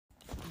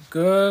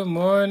Good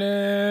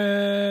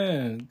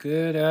morning,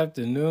 good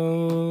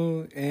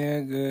afternoon,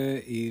 and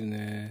good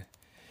evening.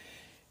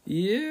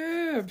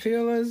 Yeah,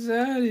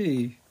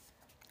 Zaddy.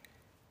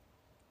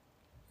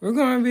 We're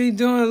gonna be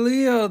doing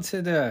Leo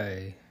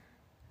today.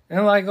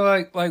 And like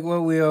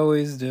what we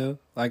always do,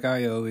 like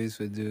I always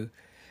would do,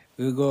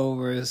 we'll go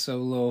over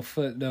some little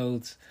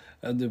footnotes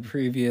of the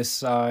previous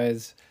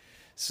sides,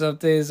 some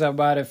things I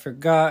might have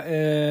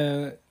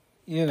forgotten,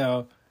 you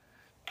know.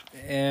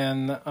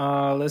 And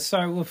let's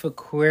start with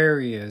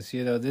Aquarius.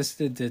 This is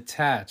the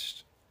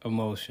detached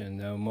emotion,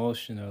 the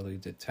emotionally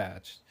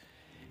detached.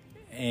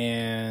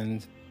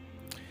 And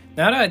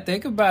now that I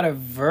think about it,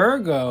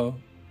 Virgo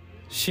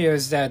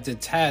shares that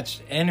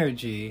detached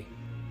energy,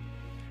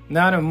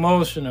 not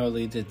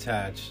emotionally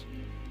detached,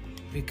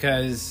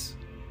 because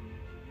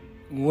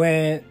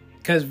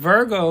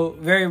Virgo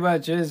very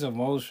much is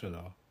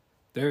emotional.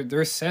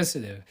 They're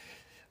sensitive,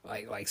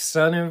 like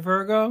Sun in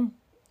Virgo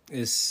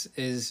is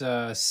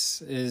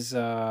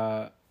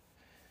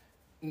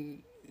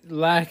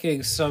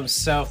lacking some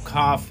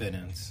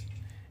self-confidence.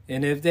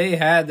 And if they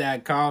had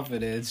that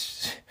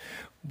confidence,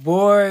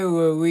 boy,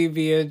 would we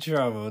be in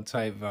trouble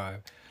type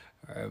vibe.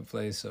 All right,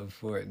 play some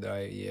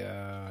Fortnite.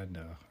 Yeah, I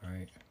know,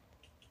 right?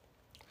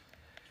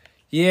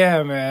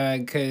 Yeah,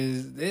 man,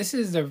 because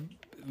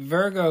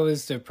Virgo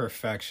is the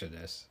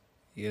perfectionist.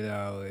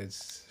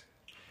 It's,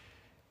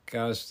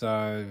 gosh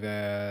darn,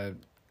 man.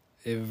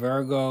 If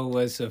Virgo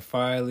was to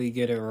finally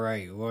get it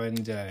right one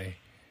day,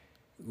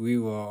 we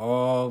will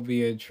all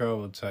be in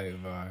trouble type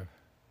vibe.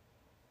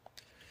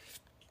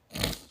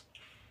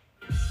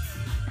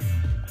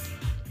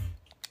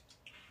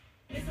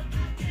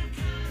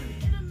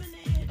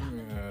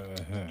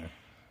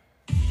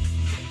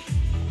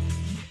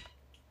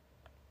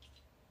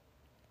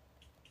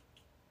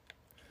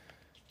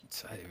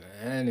 Type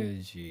of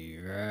energy,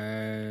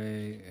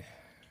 right?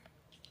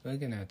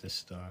 Looking at the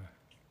star.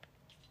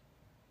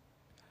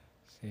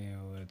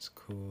 Seeing what's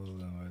cool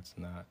and what's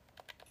not.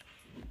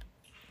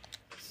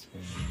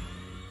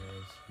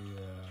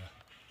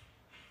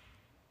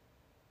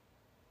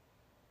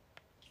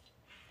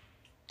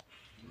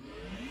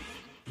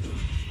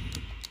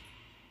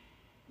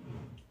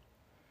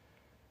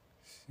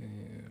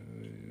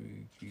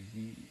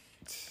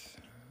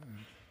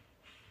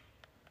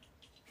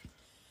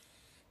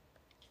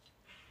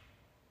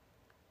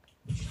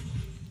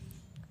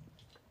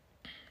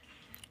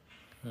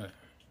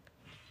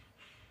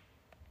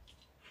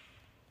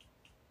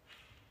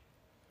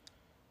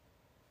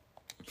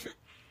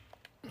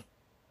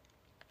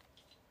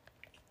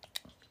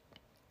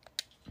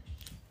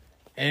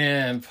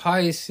 And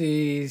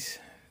Pisces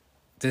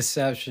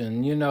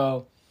deception.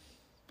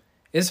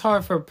 It's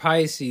hard for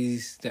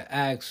Pisces to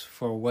ask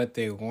for what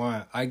they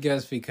want. I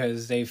guess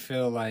because they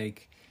feel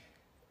like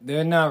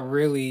they're not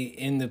really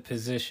in the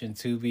position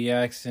to be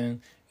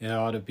asking. It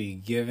ought to be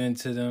given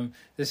to them.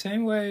 The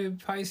same way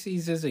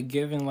Pisces is a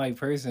given-like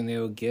person,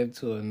 they'll give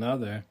to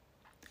another.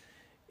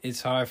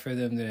 It's hard for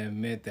them to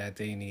admit that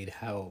they need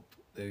help.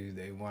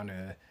 They want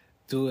to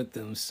do it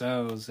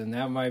themselves. And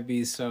that might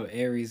be so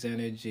Aries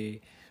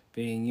energy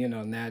being,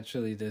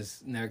 naturally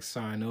this next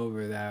sign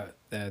over that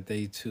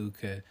they too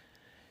could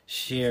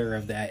share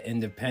of that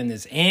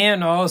independence.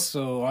 And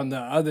also on the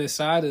other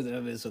side of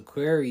them is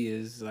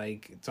Aquarius,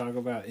 like talk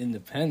about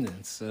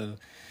independence. So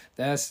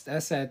that's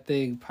that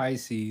thing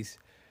Pisces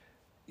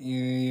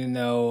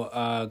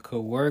could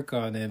work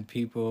on. And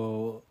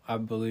people, I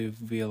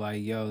believe, be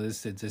like, yo, this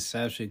is a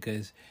deception,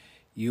 because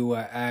you will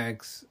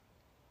ask,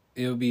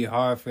 it'll be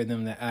hard for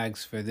them to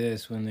ask for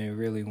this when they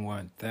really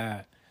want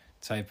that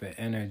type of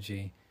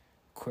energy.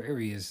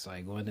 Aquarius is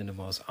like one of the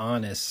most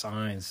honest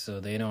signs, so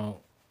they don't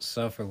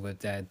suffer with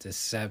that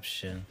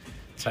deception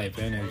type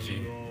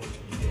energy.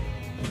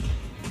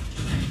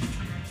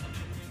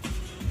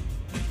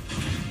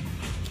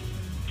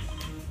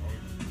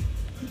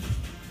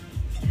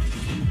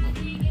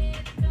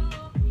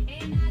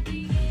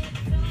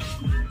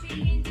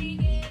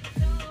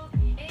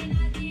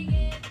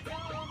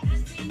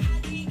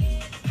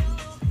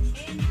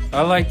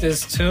 I like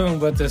this tune,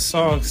 but the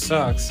song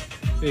sucks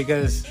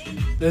because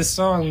this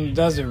song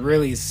doesn't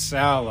really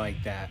sound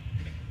like that.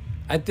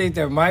 I think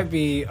there might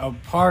be a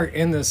part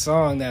in the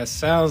song that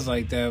sounds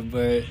like that,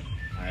 but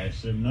I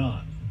assume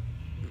not.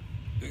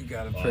 We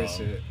gotta press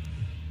it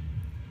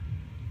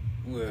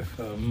with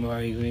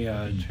Mike. We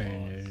gotta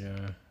change it.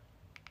 Yeah.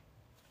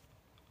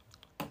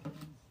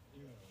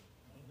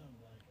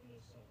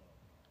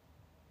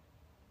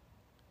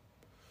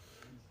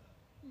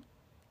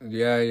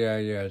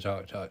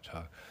 Talk.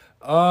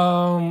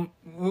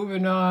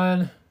 Moving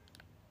on.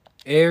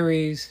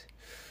 Aries.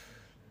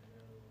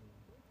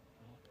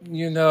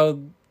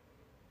 When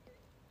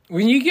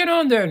you get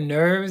on their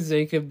nerves,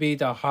 they could be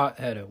the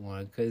hot-headed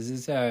one, because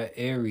it's at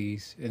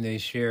Aries, and they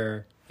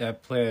share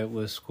that planet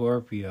with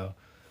Scorpio.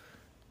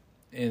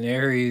 And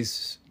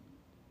Aries,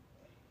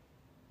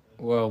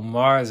 well,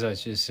 Mars, I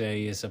should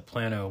say, is a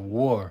planet of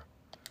war.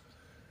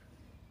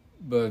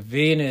 But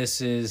Venus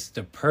is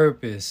the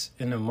purpose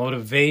and the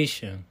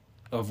motivation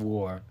of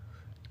war.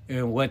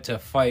 and what to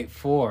fight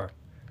for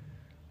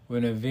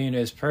when a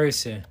Venus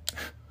person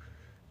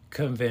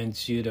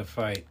convince you to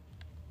fight.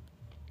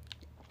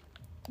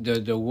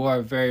 The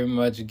war very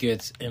much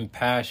gets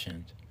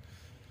impassioned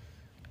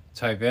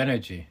type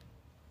energy.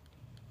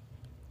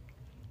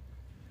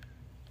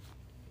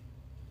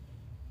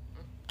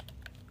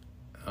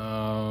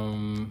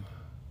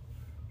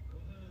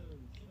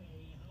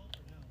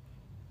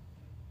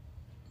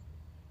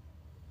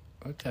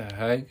 What the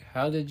heck?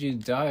 How did you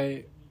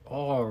die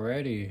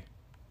already?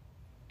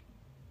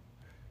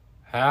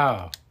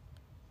 How?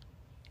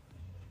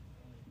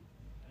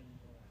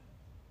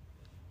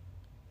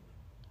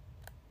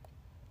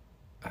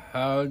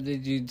 How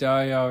did you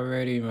die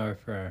already, my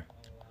friend?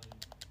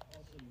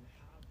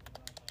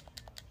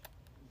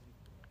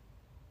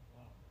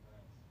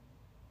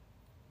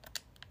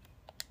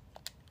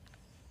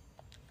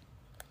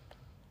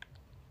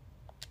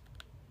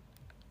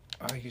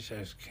 I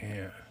just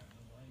can't.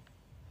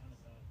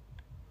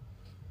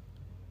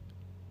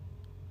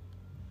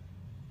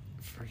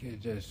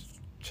 Forget just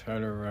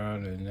turn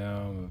around and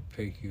now I'm gonna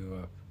pick you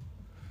up.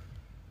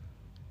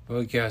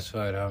 But guess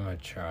what? I'm gonna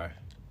try.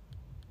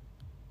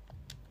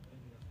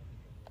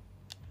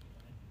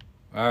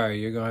 Alright,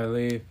 you're gonna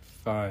leave?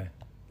 Fine.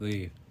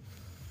 Leave.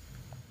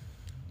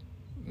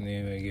 Don't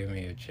even give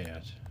me a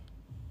chance.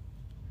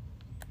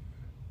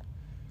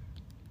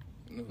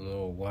 A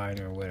little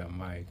whiner with a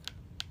mic.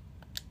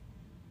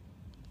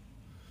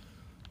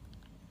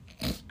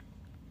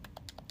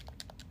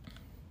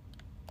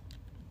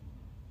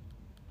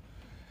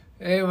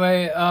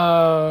 Anyway,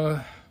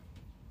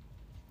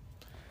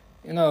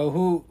 you know,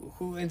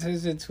 who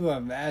enters into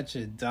a match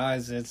and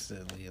dies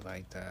instantly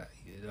like that,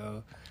 you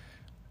know?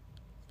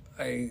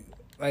 Like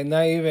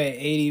not even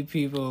 80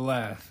 people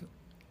left.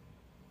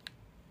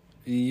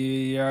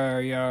 You're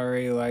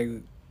already like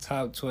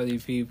top 20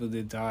 people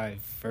that died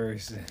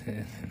first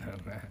in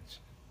a match.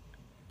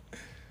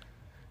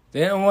 They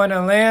didn't want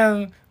to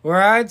land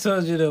where I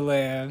told you to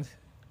land.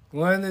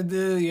 Wanted to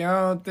do your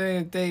own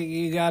thing, think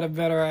you got a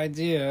better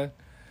idea.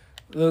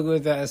 Look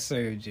what that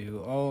served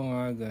you. Oh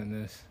my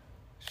goodness.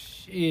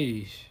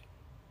 Sheesh.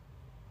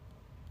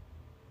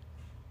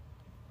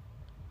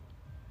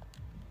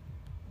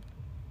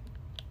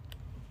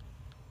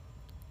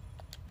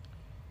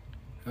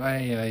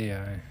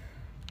 Ay.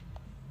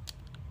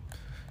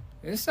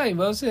 It's like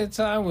most of the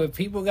time when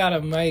people got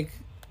a mic,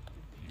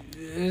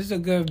 it's a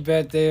good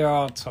bet they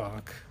all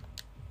talk.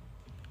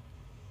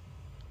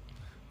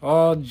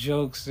 All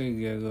jokes and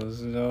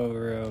giggles, no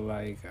real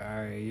like,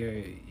 alright,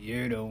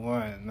 you're the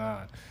one.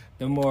 Nah,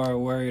 the more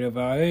worried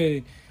about,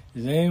 hey,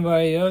 is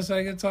anybody else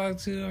I can talk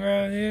to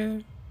around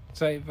here?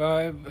 Type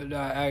vibe, but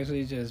not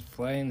actually just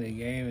playing the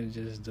game and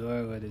just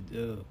doing what it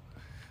do.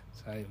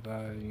 Type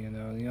vibe, you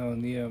know, you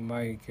don't need a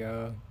mic,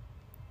 yo.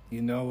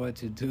 You know what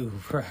to do,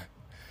 bro.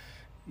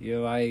 You're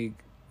like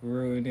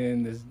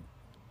ruining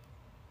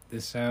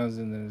the sounds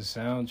and the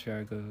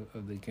soundtrack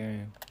of the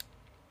game.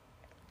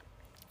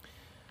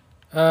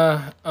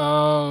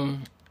 The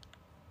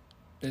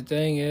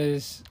thing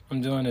is,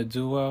 I'm doing a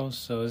duo,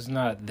 so it's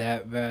not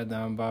that bad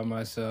that I'm by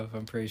myself.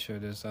 I'm pretty sure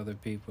there's other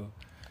people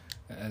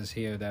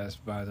that's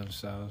by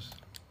themselves,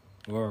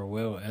 or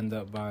will end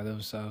up by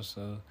themselves,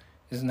 so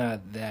it's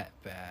not that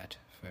bad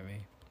for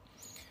me.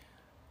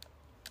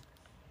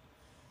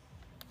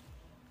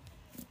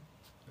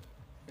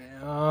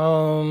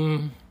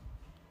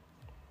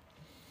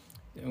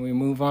 Then we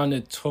move on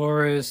to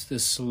Taurus, the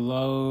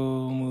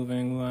slow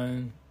moving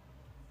one.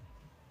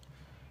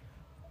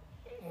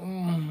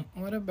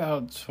 What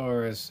about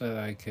Taurus that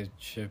I could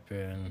chip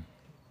in?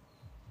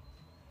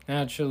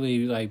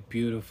 Naturally, like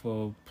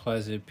beautiful,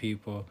 pleasant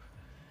people.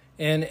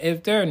 And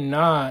if they're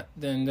not,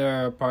 then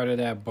they're a part of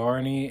that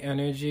Barney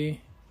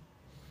energy.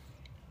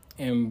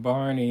 And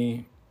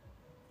Barney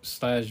 /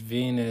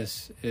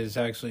 Venus is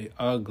actually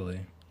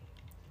ugly.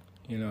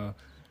 You know,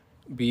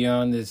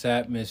 beyond this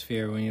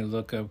atmosphere, when you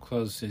look up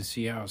close and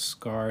see how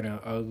scarred and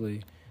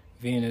ugly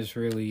Venus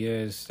really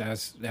is,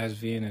 that's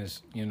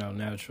Venus, you know,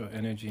 natural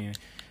energy.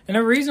 And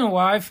the reason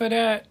why for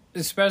that,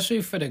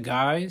 especially for the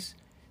guys,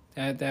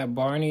 that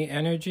Barney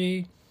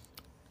energy,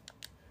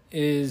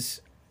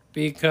 is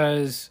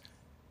because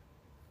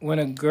when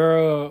a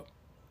girl,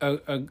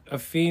 a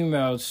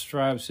female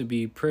strives to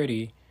be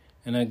pretty,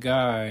 and a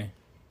guy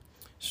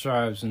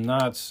strives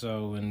not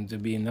so, and to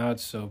be not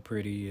so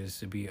pretty is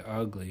to be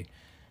ugly.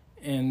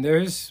 And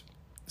there's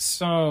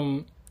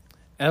some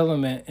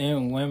element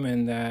in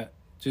women that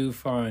do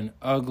find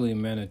ugly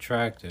men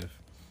attractive.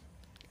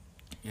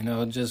 You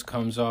know, it just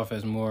comes off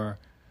as more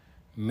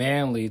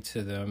manly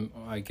to them,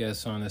 I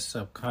guess, on a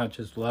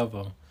subconscious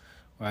level.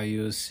 While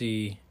you'll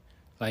see,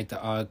 like,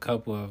 the odd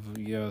couple of,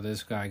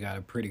 this guy got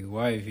a pretty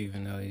wife,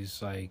 even though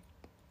he's, like,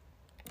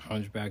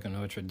 Hunchback of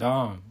Notre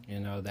Dame. You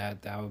know,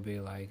 that would be,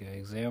 like, an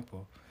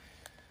example.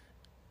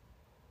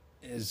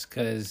 It's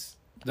because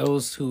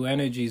those two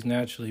energies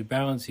naturally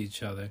balance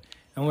each other.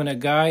 And when a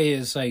guy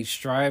is, like,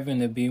 striving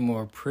to be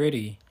more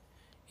pretty,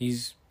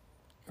 he's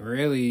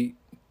really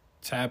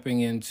tapping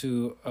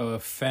into a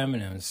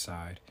feminine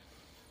side.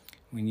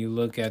 when you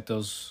look at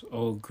those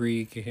old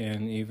Greek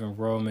and even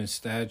Roman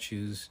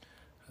statues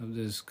of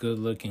this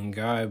good-looking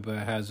guy but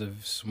has a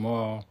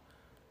small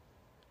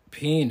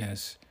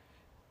penis,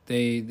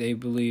 they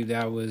believe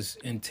that was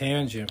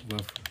intangent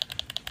with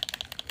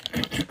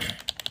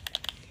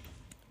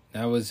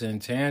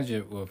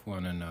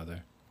one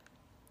another.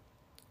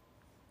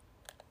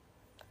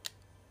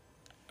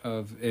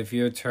 Of if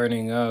you're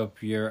turning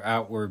up your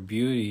outward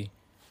beauty,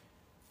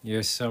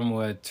 you're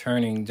somewhat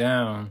turning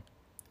down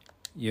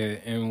your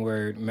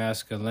inward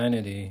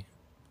masculinity,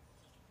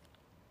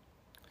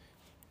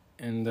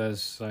 and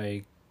thus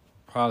like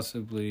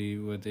possibly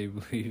what they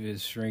believe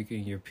is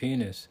shrinking your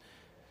penis.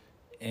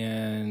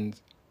 And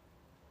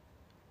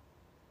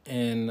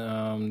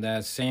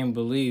that same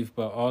belief,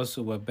 but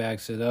also what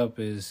backs it up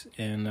is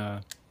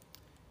in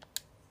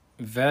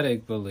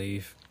Vedic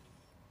belief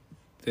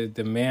that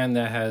the man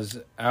that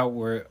has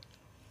outward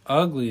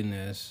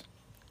ugliness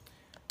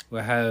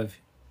will have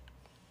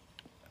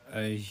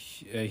a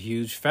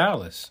huge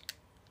phallus,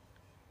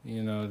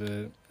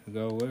 to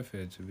go with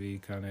it, to be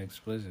kind of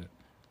explicit.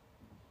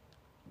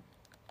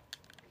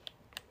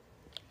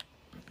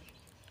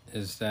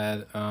 Is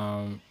that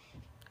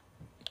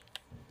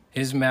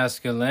his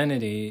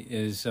masculinity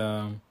is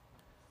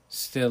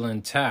still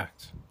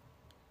intact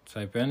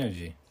type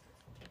energy.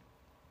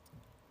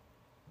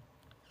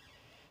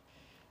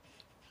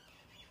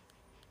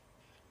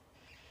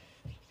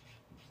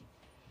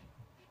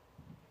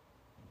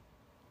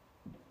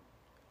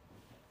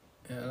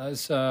 Yeah,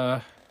 let's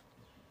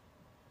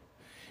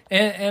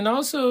and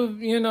also,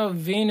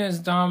 Venus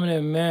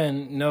dominant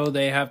men know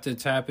they have to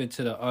tap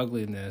into the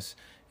ugliness.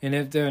 And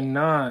if they're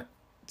not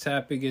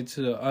tapping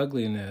into the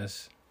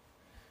ugliness,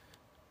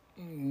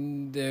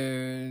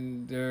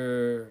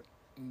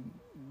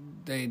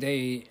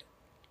 they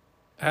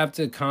have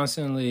to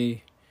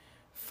constantly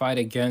fight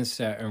against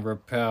that and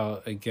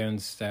repel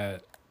against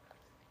that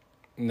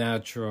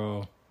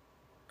natural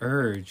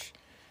urge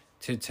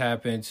to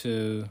tap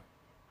into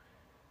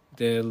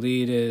the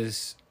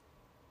elitist,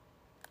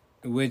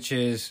 which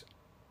is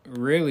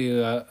really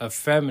a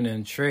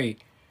feminine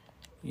trait,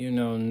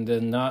 the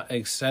not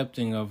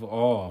accepting of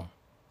all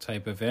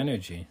type of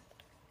energy.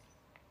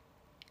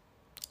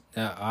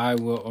 That I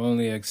will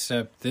only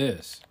accept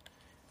this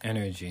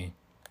energy.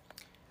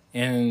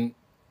 And,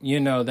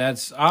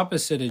 that's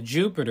opposite of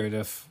Jupiter,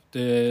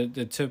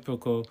 the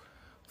typical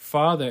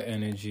father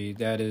energy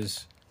that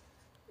is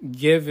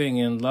giving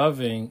and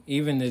loving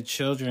even the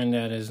children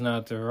that is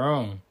not their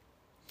own.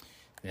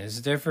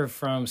 It's different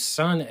from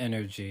sun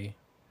energy,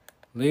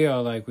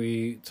 Leo, like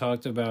we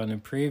talked about in the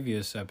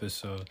previous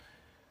episode,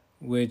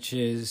 which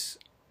is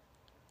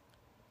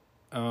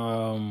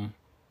that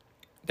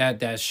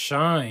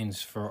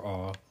shines for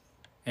all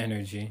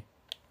energy.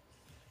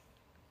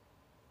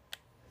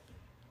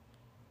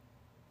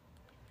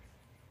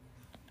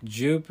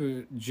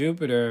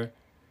 Jupiter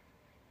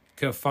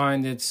could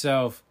find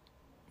itself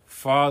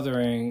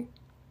fathering,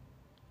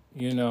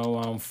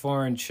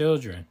 foreign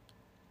children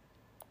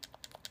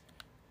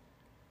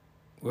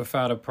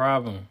without a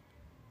problem,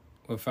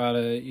 without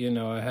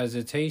a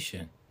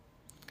hesitation.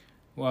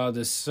 While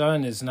the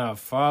sun is not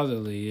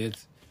fatherly,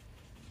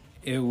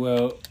 it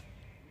will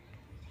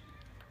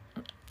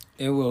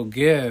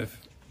give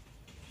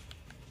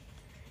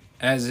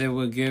as it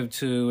would give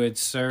to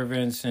its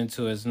servants and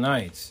to its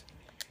knights,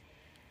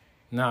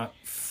 not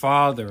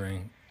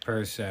fathering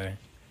per se.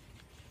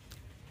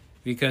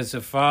 Because the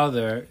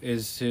father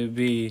is to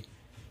be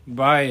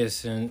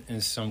biased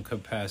in some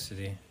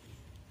capacity.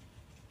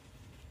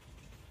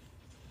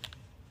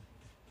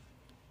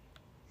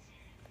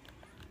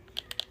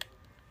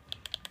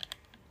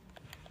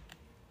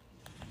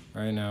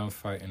 Right now I'm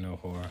fighting a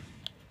whore.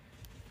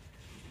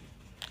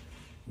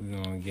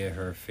 We're gonna get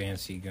her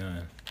fancy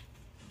gun.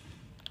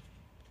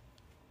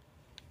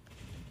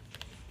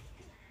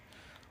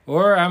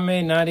 Or I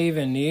may not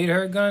even need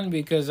her gun,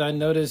 because I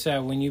notice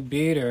that when you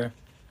beat her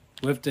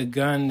with the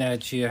gun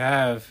that you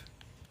have,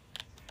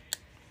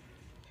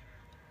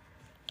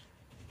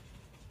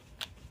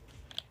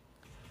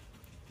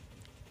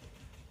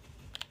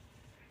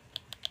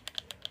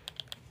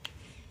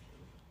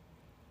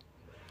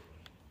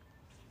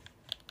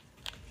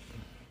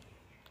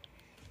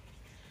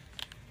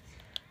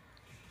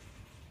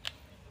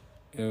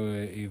 it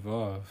would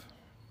evolve.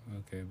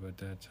 Okay, but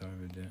that time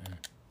it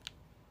didn't.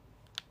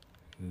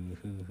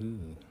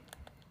 Ooh.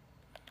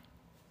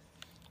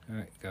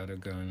 Alright, got a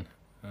gun.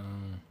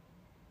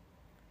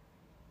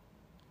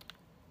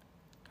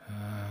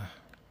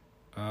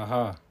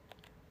 Aha.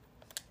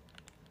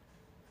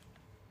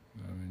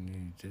 I'm gonna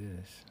need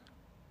this.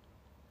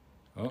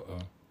 Uh-oh.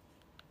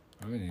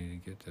 I'm gonna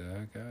need to get the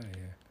heck out of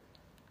here.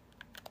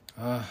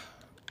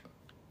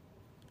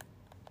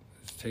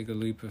 Let's take a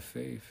leap of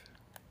faith.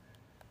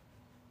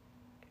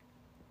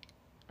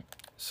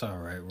 It's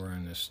alright, we're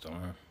in this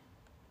storm.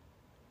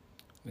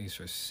 At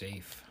least we're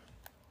safe.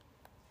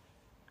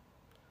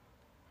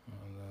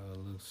 Although it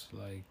looks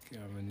like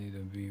I'm gonna need to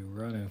be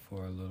running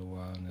for a little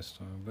while in this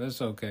storm. But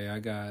it's okay, I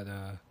got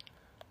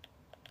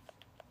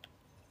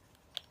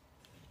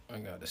I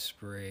got a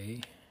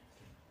spray.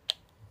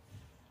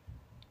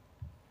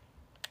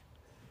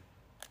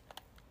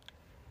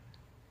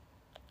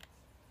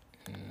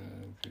 And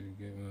I could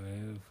get my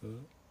head up.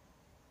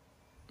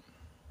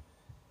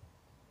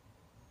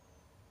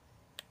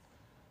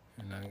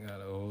 And I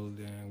got a whole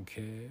damn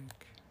keg.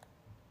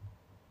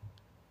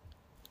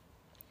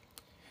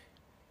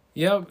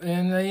 Yep,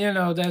 and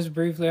that's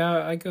briefly.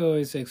 I could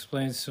always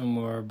explain some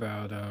more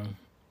about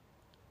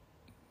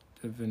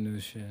the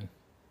Venusian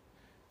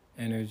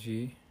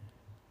energy.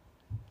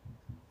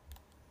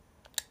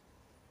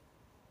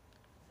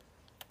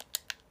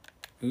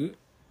 Ooh.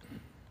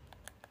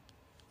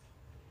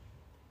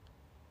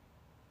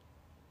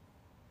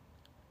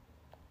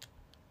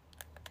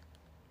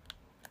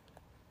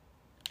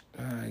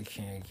 I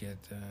can't get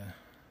that.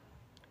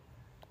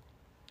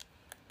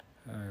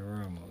 Alright,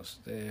 we're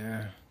almost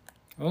there.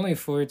 Only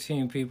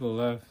 14 people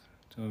left.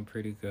 Doing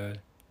pretty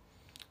good.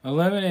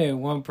 Eliminated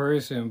one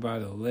person by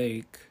the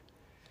lake.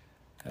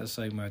 That's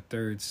like my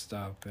third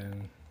stop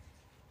in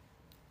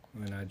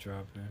when I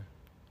drop in.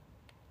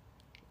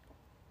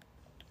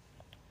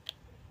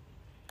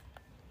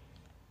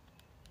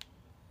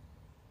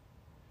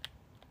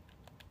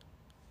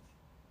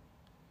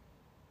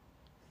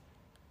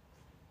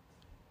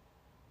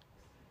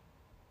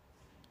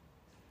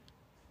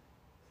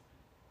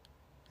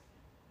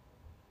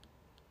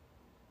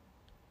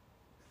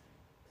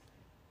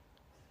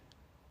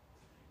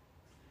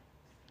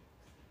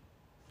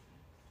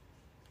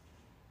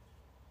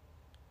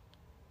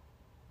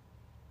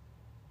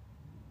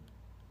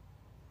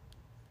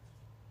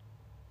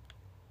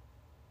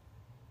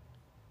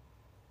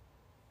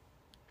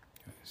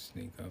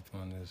 Sneak up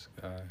on this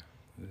guy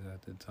who's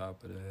at the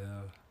top of the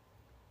hill.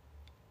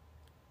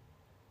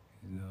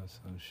 He's doing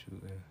some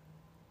shooting.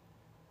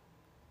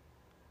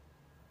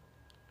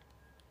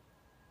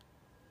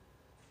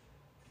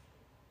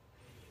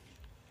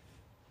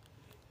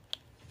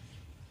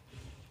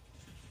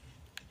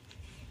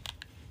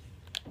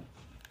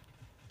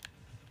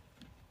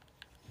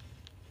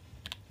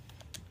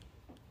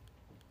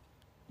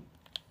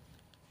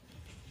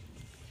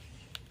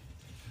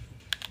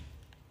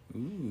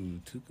 Ooh,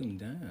 took him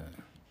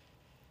down.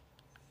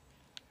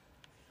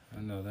 I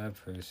know that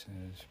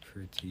person is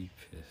pretty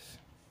pissed.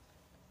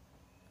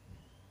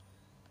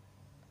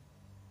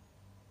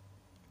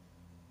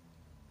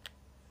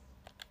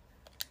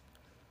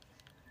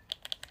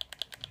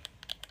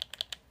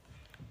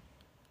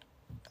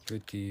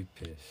 Pretty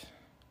pissed.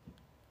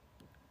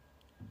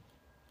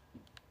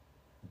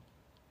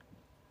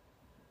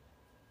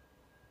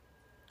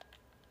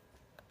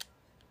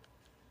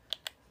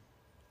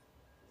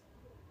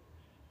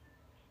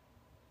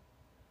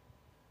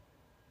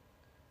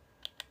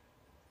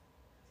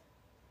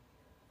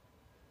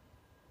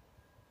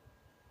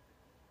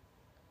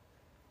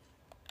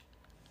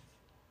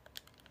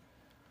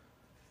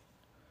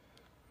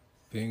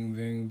 Bing,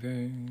 bing,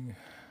 bing.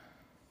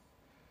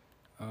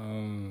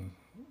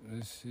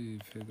 Let's see,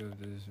 pick up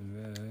this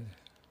med.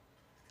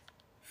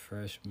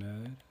 Fresh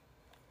med.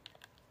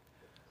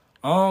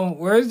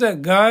 Where's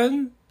that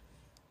gun?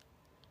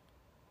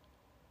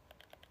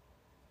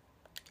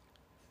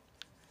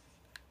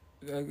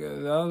 I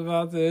was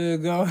about to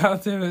go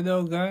out there with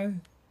no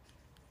gun.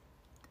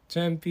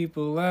 10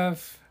 people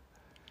left.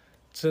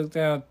 Took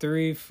down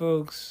 3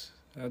 folks.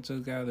 I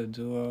took out a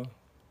duo.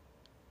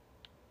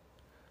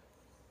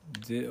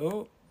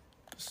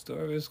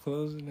 Store is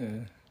closing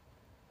in.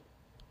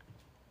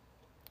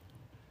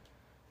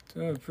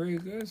 Doing pretty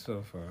good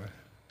so far.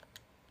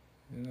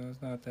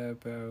 It's not that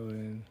bad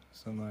when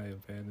somebody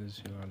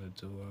abandons you on a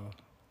duo.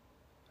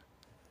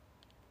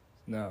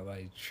 It's not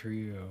like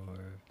trio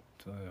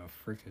or doing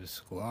a freaking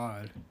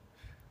squad.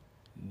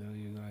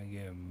 You're gonna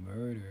get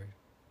murdered.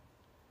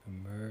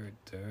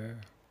 Murder.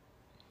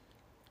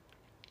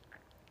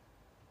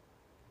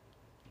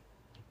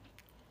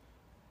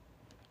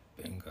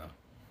 Bingo.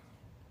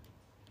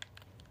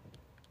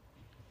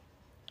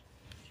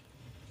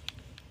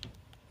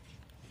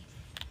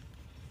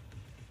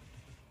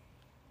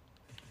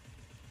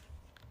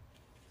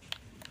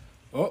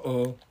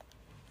 Uh-oh.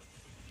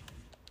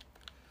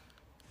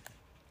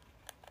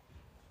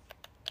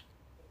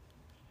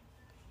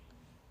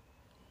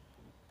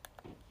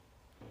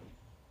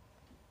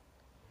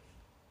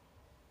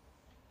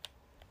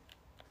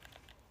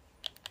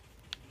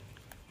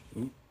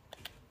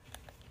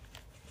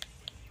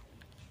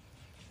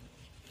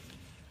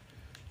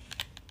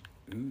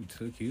 Ooh,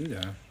 took you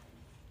down.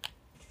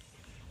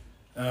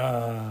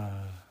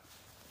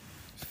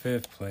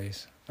 5th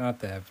place. Not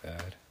that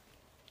bad.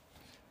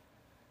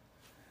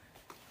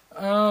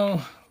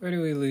 Where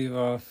do we leave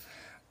off?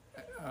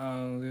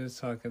 We were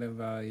talking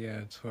about,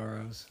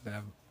 Tauros,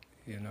 that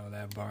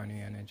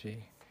Barney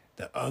energy.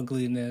 The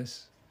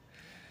ugliness.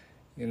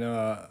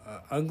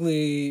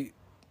 Ugly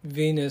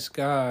Venus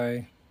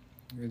guy,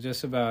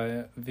 just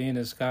about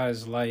Venus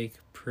guys like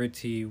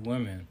pretty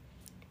women.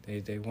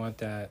 They want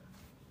that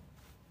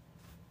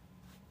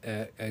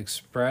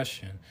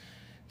expression.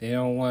 They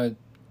don't want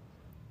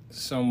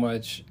so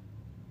much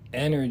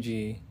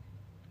energy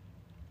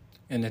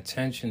and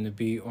attention to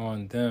be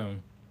on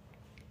them.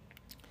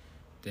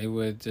 They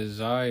would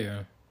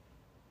desire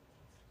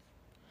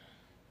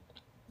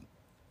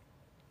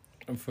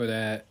for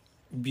that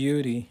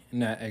beauty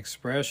and that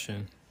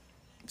expression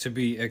to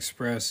be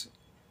expressed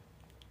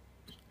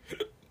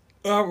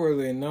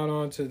outwardly, not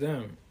onto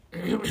them.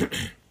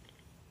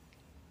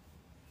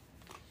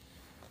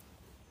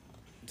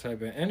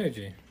 Type of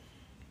energy.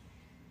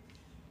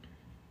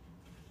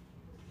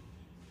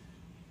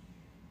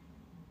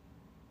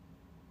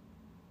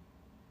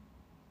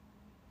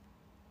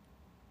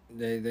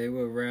 They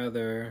would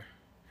rather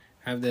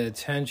have the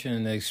attention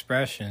and the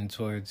expression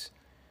towards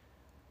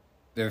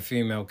their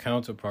female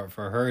counterpart,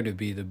 for her to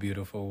be the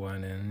beautiful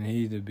one and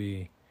he to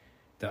be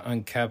the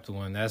unkept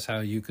one. That's how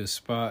you could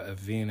spot a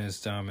Venus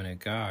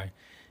dominant guy,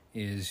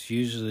 is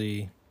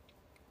usually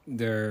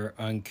they're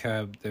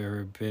unkept, they're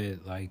a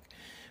bit like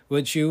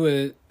what you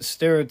would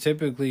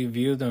stereotypically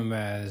view them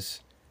as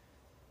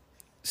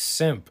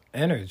simp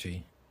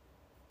energy.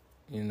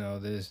 You know,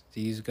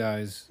 these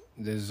guys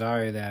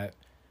desire that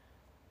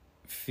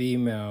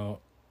female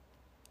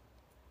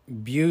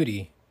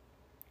beauty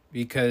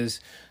because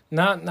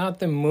not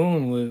the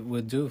moon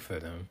would do for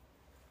them.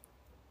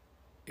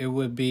 It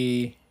would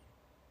be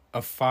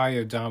a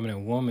fire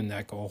dominant woman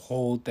that could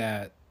hold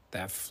that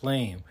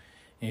flame,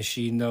 and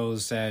she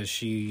knows that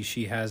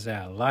she has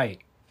that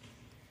light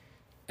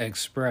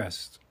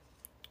expressed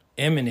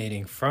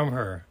emanating from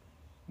her.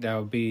 That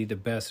would be the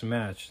best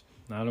match.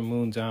 Not a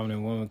moon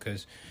dominant woman,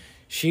 because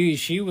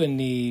she would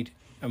need,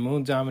 a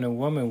moon dominant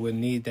woman would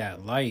need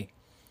that light,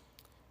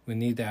 would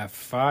need that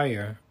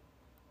fire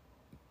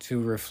to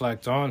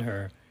reflect on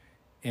her.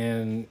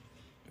 And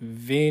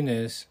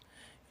Venus,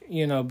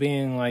 you know,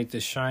 being like the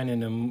shine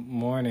in the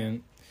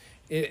morning,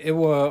 it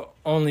will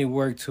only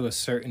work to a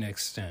certain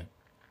extent.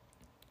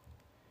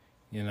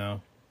 You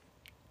know,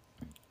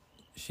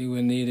 she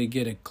would need to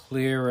get it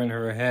clear in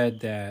her head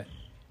that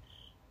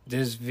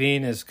this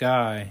Venus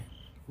guy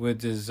would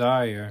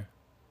desire.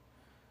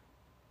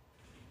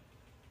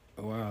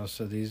 Wow,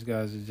 so these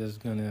guys are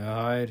just going to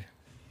hide?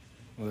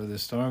 Well, the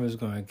storm is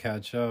going to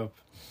catch up,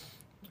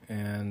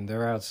 and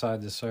they're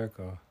outside the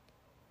circle.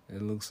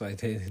 It looks like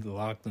they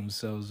locked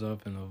themselves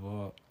up in a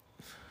vault.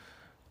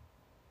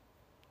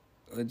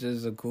 Which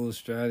is a cool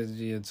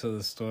strategy until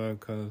the storm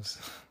comes.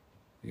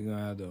 You're going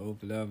to have to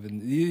open up.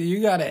 And you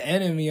got an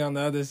enemy on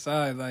the other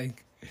side,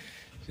 like,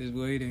 just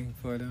waiting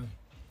for them.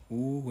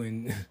 Ooh,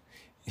 and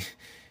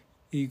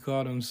he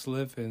caught him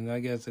slipping. I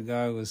guess the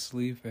guy was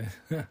sleeping.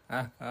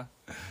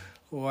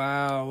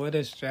 Wow, what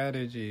a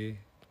strategy.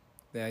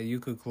 That you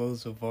could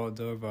close the vault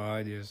door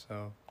behind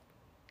yourself.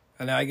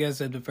 And I guess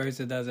if the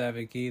person doesn't have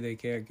a key, they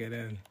can't get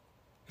in.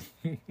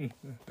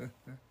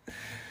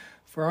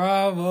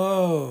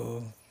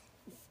 Bravo!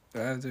 I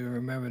have to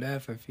remember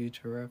that for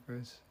future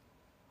reference.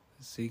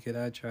 Let's see, could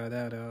I try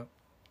that out?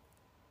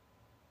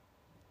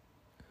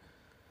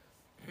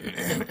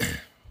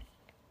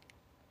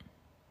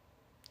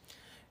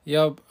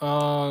 Yup,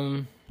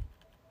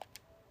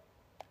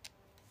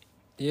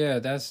 yeah,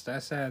 that's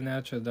that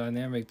natural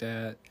dynamic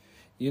that,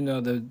 you know,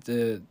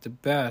 the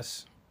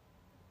best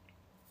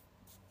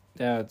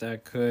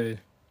that could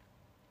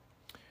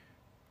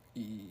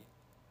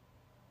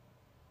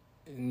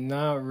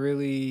not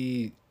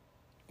really,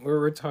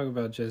 we're talking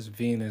about just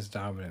Venus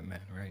dominant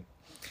men, right?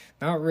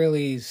 Not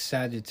really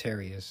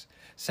Sagittarius.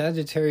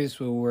 Sagittarius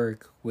will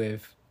work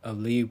with a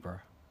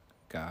Libra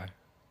guy,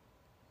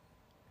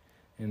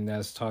 and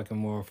that's talking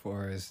more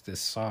for as the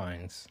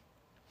signs.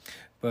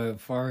 But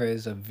as far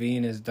as a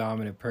Venus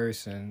dominant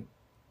person,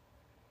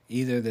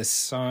 either the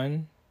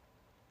sun,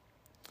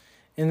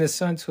 and the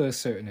sun to a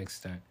certain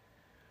extent,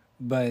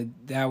 but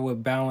that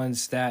would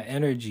balance that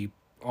energy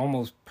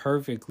almost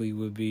perfectly,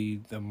 would be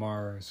the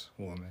Mars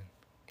woman.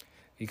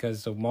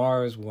 Because the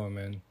Mars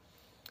woman,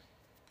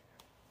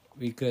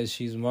 because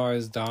she's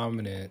Mars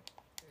dominant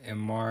and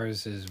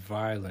Mars is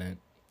violent,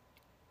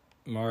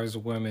 Mars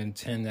women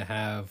tend to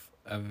have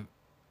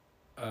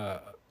a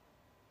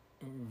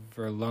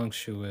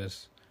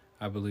voluptuous,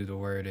 I believe the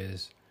word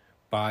is,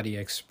 body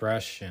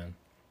expression.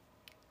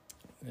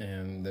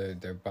 And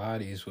their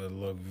bodies would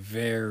look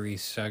very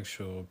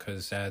sexual,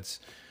 because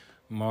that's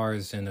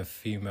Mars in a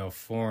female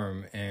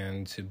form.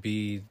 And to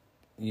be,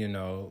 you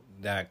know,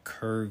 that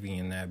curvy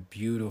and that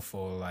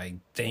beautiful, like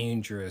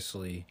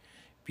dangerously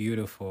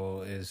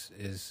beautiful,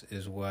 is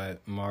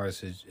what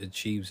Mars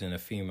achieves in a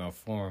female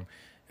form.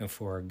 And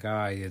for a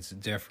guy, it's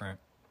different.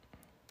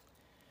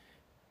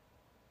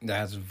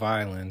 That's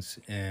violence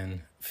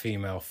in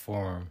female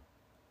form.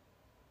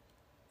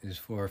 Is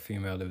for a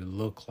female to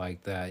look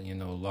like that, you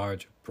know,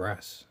 large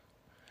breasts,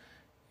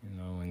 you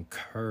know, and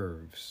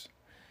curves.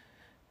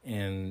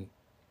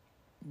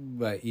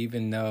 But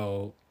even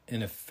though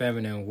in a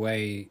feminine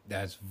way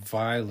that's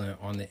violent,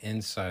 on the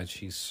inside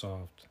she's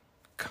soft,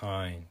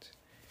 kind.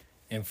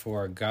 And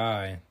for a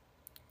guy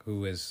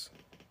who is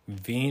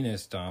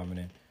Venus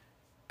dominant,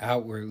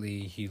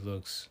 outwardly he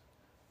looks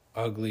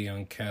ugly,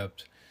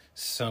 unkept,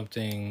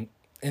 something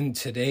in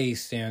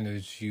today's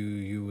standards,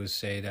 you would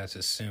say that's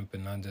a simp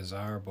and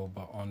undesirable,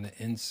 but on the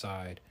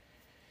inside,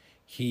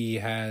 he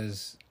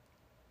has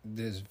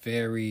this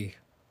very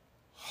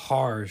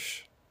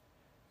harsh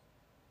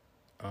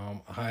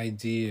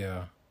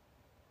idea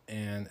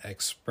and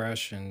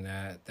expression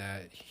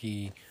that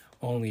he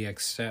only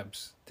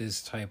accepts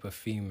this type of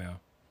female,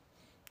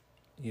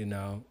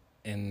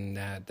 and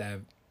that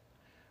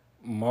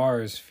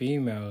Mars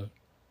female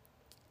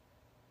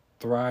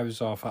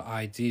thrives off of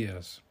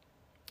ideas.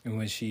 And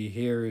when she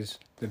hears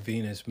the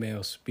Venus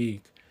male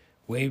speak,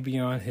 way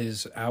beyond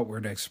his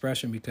outward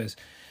expression, because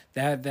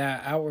that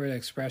outward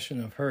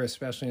expression of her,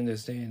 especially in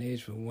this day and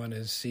age, would want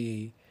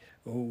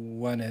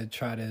to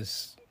try to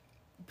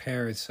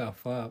pair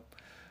itself up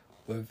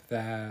with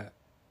that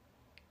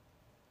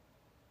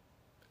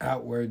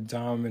outward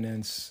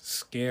dominance,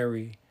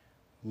 scary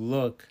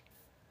look.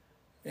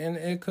 And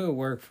it could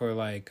work for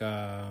like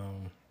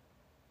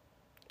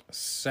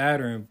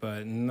Saturn,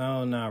 but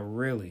no, not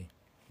really,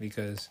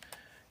 because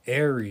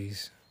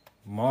Aries,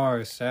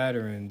 Mars,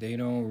 Saturn, they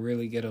don't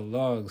really get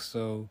along.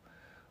 So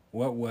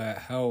what would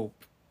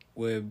help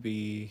would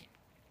be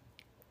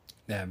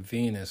that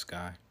Venus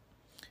guy,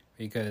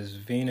 because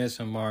Venus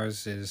and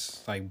Mars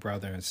is like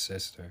brother and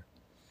sister.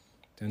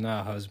 They're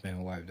not husband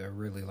and wife. They're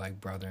really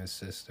like brother and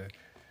sister.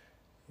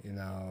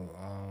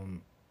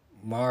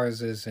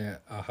 Mars isn't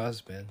a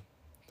husband.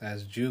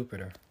 That's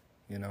Jupiter.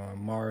 And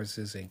Mars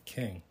is a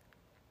king.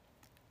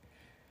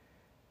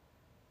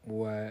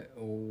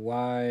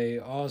 Why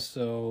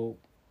also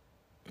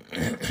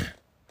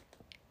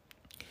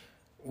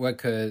what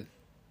could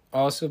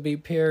also be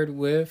paired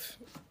with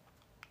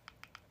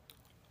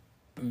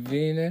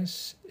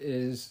Venus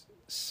is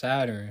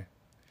Saturn,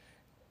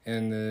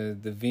 and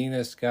the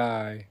Venus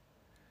guy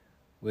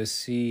would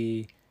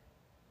see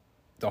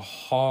the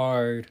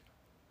hard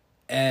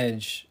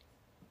edge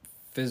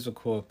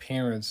physical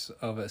appearance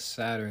of a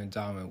Saturn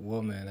dominant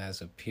woman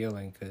as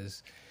appealing,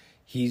 because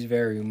he's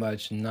very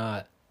much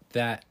not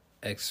that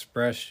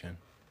expression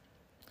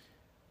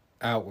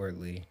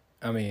outwardly.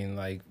 I mean,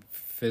 like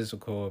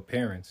physical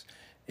appearance.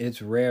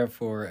 It's rare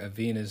for a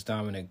Venus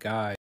dominant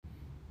guy.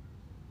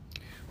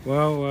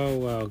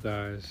 Well,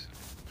 guys.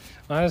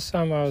 Last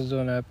time I was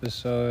doing an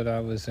episode,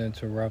 I was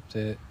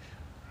interrupted.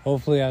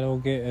 Hopefully I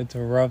don't get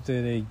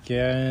interrupted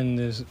again.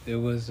 It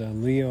was a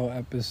Leo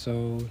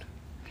episode,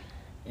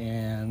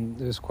 and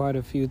there's quite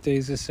a few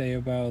things to say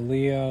about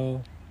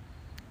Leo.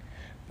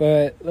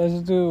 But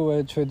let's do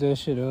what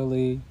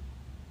traditionally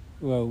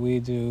what we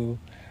do.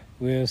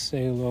 We'll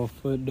say little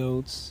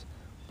footnotes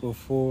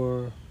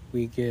before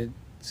we get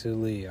to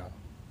Leo,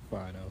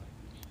 finally,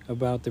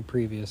 about the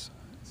previous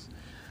signs.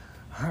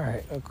 All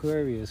right,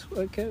 Aquarius.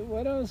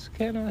 What else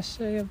can I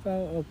say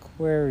about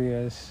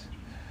Aquarius?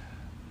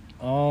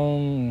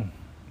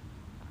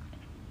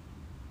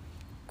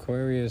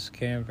 Aquarius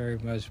can very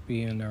much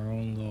be in their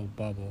own little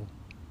bubble,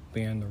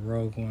 being the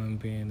rogue one,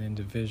 being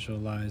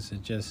individualized,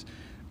 and just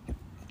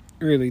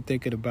really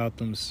thinking about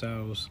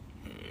themselves.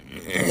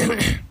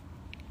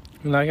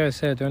 Like I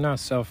said, they're not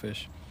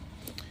selfish.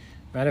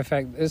 Matter of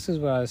fact, this is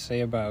what I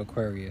say about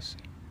Aquarius,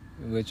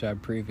 which I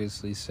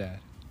previously said.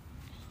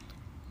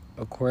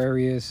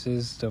 Aquarius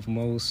is the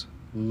most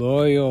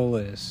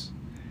loyalist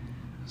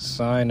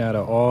sign out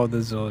of all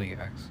the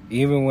zodiacs.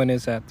 Even when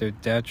it's at their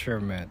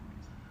detriment,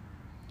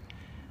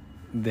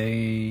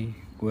 they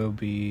will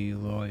be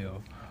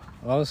loyal.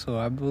 Also,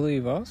 I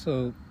believe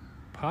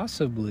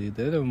possibly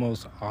they're the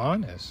most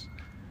honest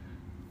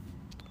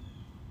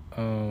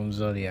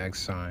zodiac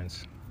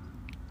signs.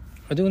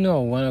 I do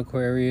know one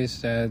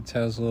Aquarius that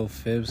tells little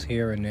fibs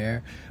here and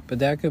there, but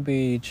that could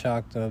be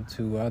chalked up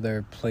to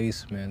other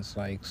placements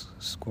like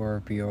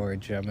Scorpio or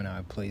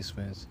Gemini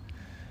placements.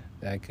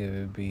 That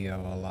could be a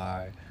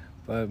lie.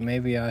 But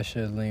maybe I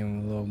should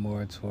lean a little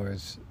more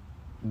towards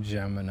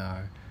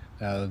Gemini.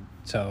 That'll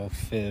tell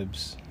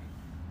fibs.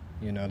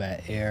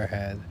 That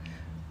airhead,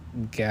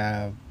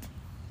 Gab,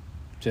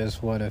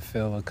 just want to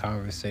fill a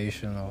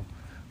conversational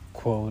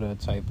quota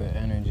type of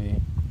energy.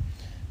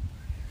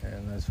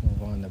 And let's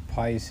move on to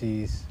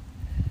Pisces.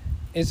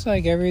 It's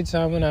like every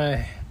time when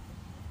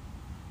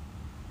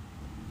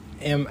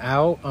I'm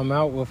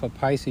out with a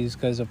Pisces,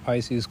 because a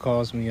Pisces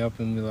calls me up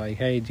and be like,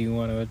 hey, do you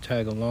want to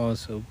tag along?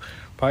 So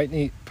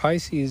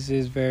Pisces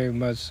is very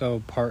much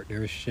so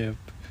partnership.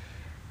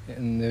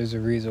 And there's a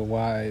reason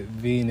why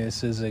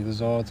Venus is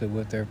exalted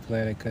with their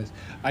planet, because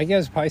I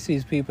guess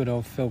Pisces people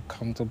don't feel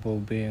comfortable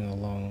being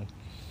alone.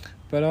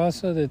 But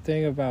also the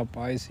thing about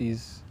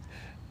Pisces,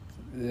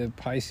 the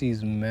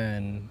Pisces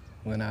men,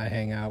 when I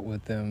hang out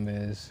with them,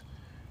 is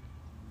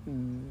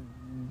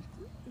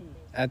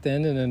at the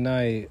end of the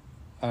night,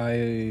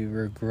 I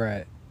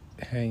regret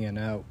hanging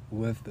out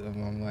with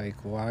them. I'm like,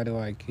 why do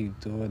I keep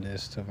doing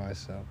this to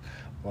myself?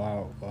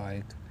 Wow,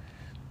 like,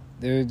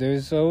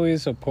 there's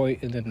always a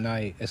point in the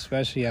night,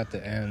 especially at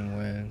the end,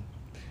 when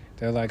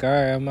they're like, all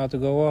right, I'm about to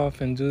go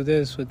off and do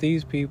this with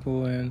these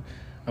people, and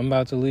I'm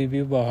about to leave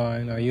you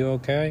behind. Are you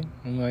okay?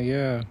 I'm like,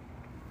 yeah.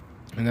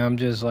 And I'm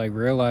just like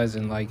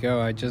realizing, like,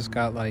 yo, I just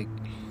got like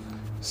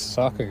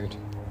suckered.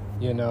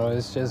 You know,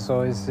 it's just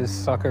always this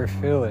sucker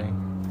feeling.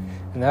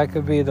 And that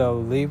could be the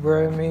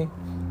Libra in me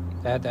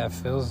that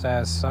feels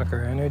that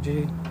sucker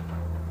energy.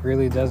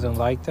 Really doesn't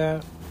like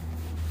that.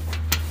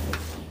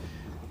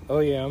 Oh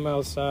yeah, I'm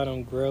outside,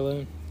 I'm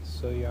grilling.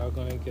 So y'all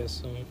gonna get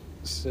some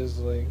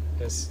sizzling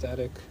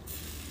aesthetic.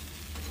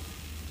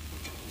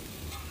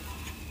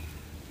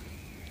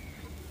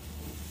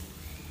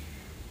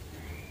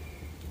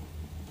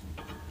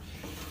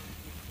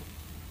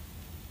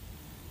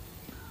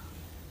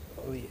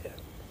 Oh yeah.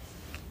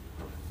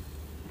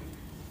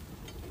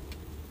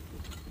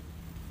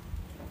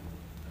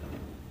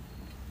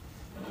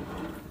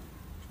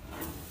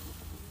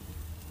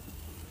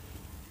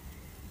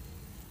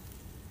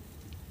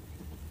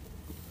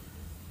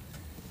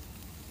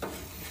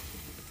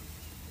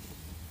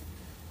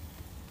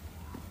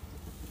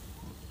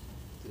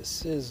 The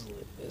sizzling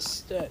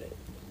aesthetic.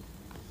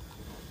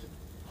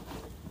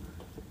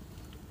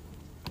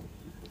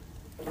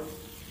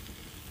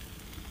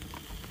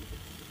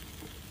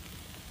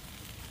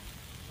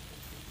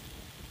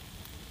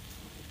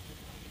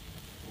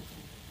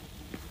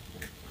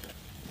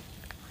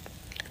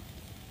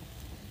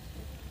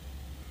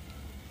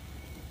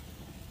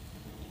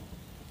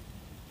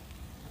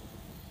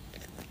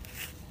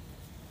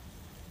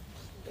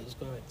 It's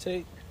gonna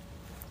take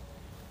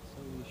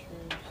some of these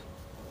shrimps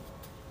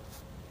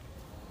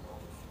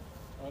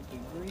out the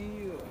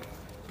grill.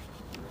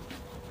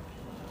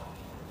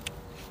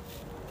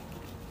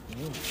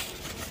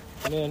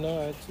 Man, no,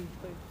 I had 2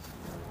 plates.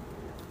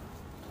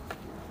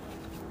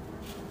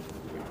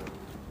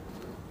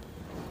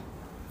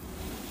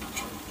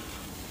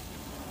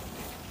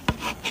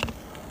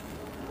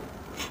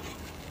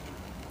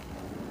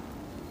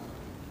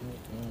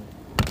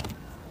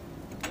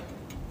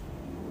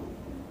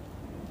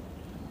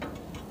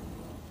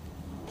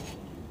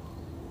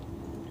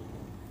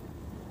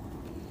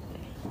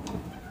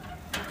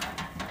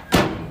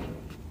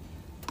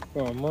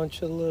 Gonna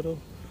munch a little.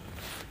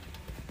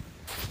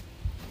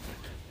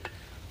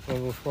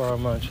 Well, before I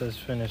munch, let's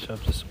finish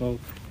up the smoke.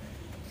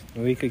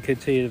 And we could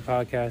continue the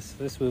podcast.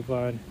 Let's move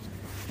on.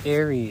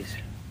 Aries.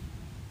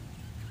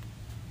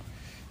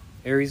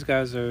 Aries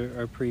guys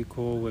are pretty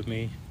cool with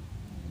me.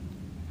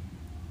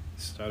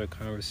 Start a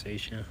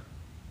conversation.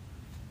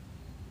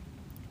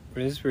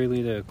 But it's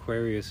really the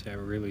Aquarius that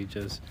really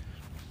just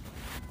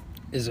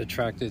is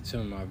attracted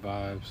to my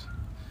vibes.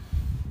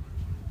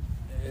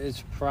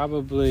 It's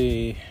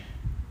probably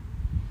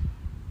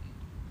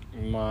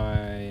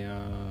my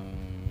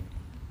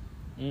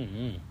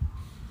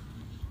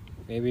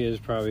maybe it's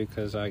probably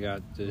because I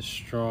got this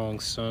strong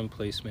sun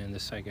placement in the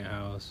second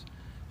house,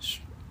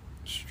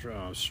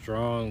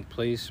 strong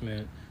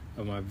placement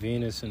of my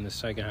Venus in the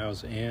second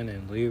house and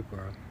in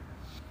Libra,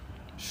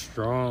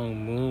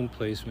 strong moon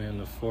placement in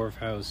the 4th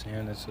house,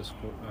 and it's a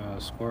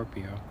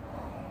Scorpio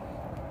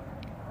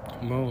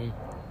moon.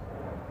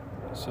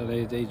 So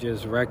they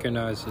just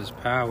recognize his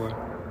power.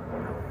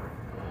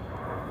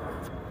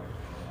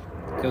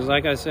 Because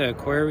like I said,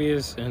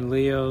 Aquarius and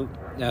Leo,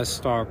 that's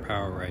star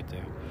power right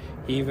there.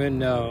 Even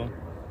though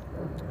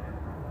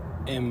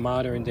in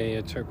modern day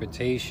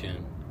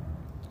interpretation,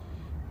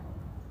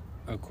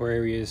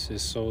 Aquarius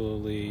is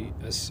solely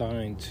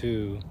assigned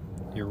to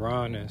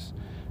Uranus,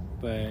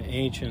 but in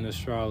ancient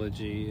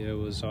astrology, it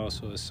was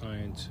also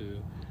assigned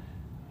to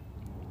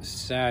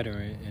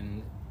Saturn,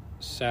 and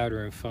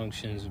Saturn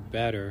functions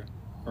better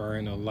or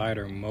in a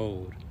lighter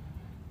mode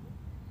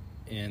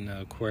in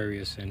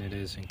Aquarius than it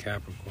is in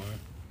Capricorn.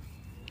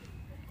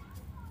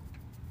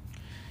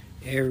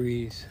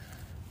 Aries,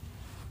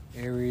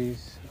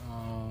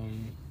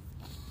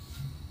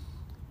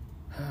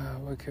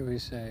 what can we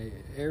say?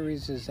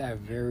 Aries is that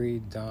very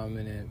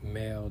dominant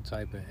male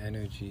type of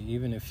energy.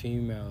 Even the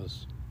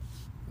females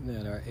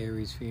that are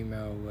Aries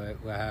female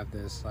will have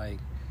this like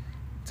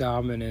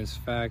dominance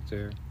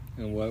factor,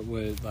 and what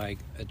would like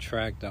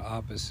attract the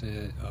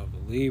opposite of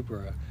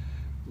Libra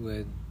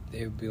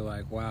they would be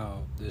like,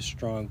 wow, this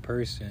strong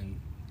person,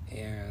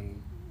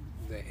 and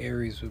the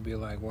Aries would be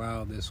like,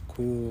 wow, this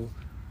cool,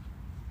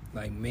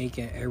 like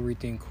making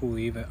everything cool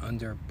even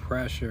under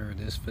pressure,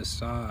 this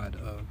facade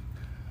of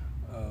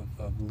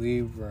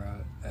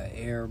Libra, an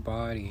air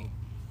body,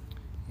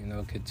 you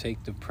know, could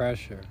take the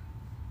pressure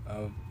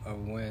of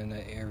when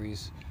the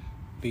Aries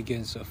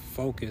begins to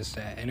focus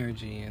that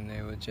energy, and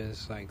they would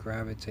just like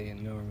gravitate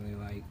and normally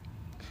like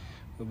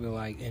would be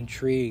like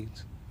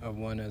intrigued of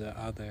one or the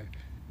other,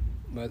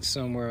 but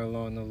somewhere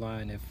along the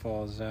line it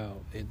falls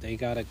out. They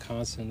gotta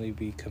constantly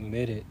be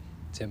committed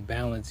to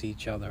balance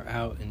each other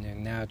out in their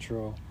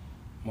natural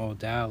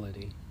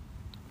modality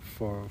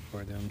for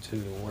them to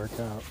work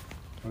out.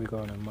 We're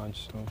going to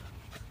munch soon.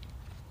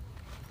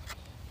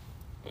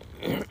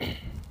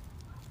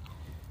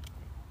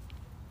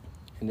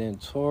 And then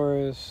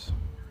Taurus,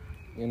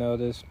 you know,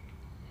 this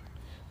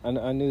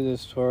I knew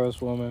this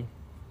Taurus woman,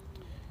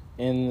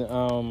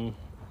 and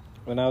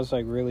when I was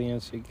like really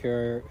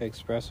insecure,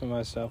 expressing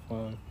myself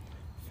on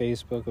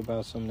Facebook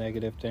about some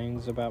negative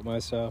things about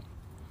myself,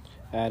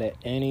 I had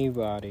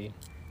anybody,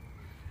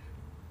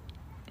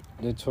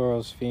 the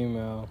Taurus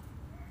female,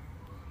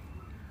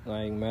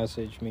 like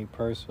message me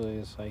personally.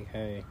 It's like,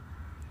 hey,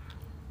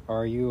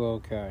 are you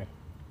okay?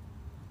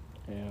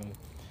 And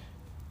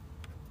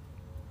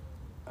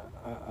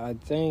I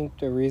think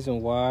the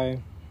reason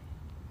why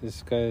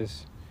is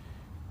because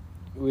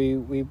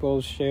we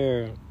both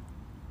share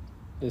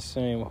the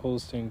same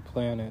hosting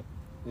planet.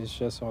 It's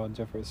just on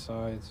different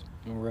sides,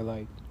 and we're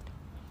like,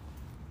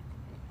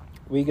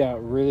 we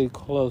got really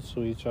close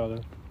to each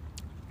other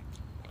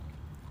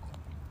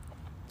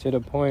to the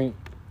point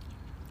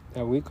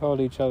that we called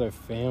each other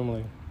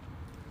family.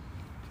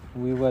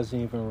 We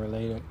wasn't even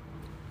related.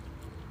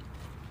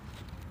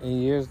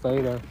 And years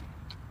later,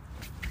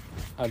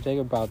 I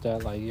think about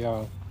that like,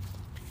 yo,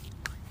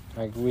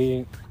 like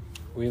we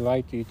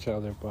liked each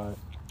other, but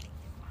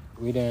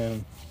we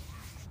didn't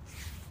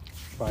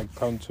like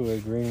come to an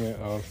agreement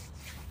of,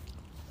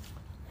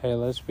 hey,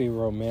 let's be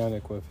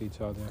romantic with each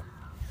other.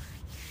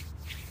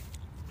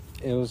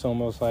 It was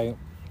almost like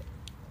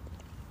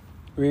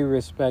we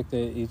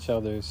respected each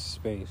other's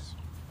space.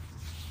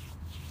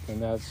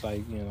 And that's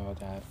like,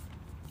 that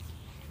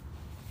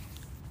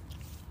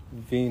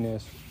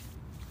Venus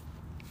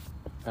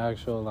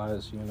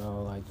actualized,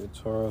 like the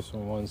Taurus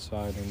on one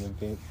side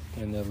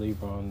and the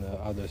Libra on the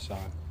other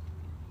side.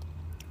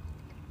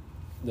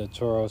 The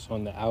Taurus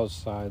on the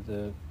outside,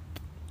 the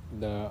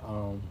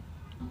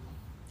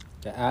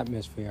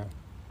atmosphere,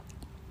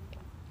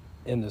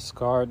 and the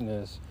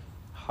scarredness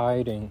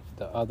hiding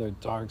the other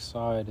dark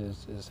side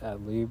is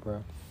at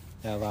Libra.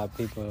 That a lot of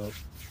people,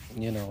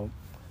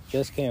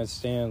 just can't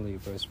stand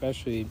Libra,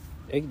 especially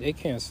they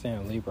can't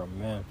stand Libra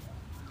men.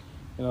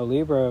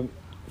 Libra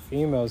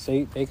females,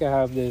 they could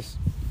have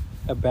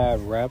a bad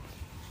rep,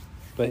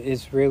 but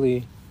it's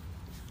really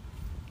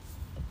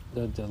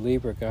the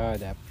Libra guy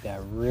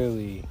that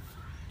really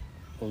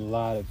a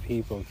lot of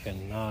people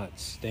cannot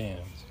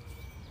stand.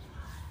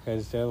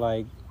 Because they're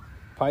like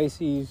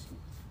Pisces,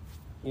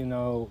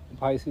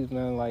 Pisces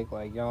men like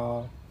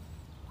y'all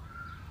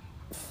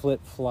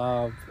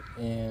flip-flop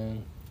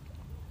and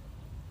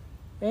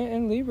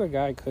Libra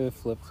guy could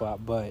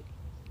flip-flop, but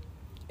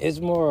it's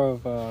more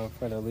of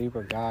for the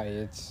Libra guy,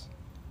 it's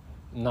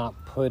not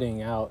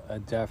putting out a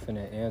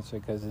definite answer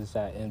because it's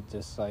that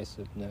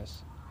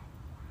indecisiveness.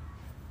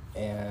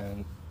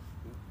 And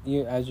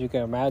as you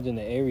can imagine,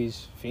 the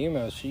Aries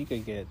female, she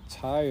could get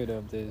tired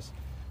of this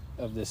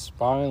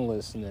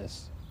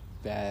spinelessness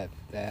that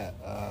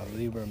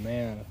Libra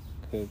man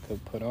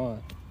could put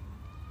on.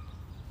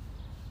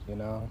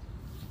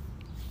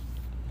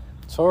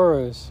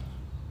 Taurus,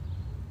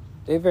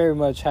 they very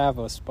much have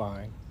a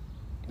spine.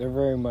 They're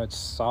very much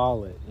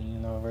solid.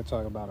 We're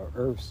talking about an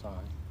earth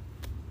sign.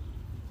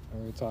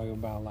 And we're talking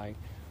about like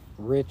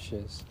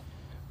riches.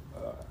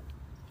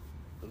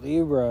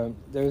 Libra,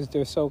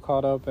 they're so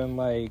caught up in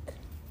like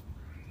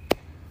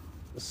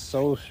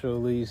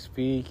socially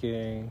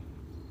speaking,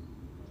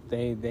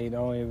 they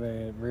don't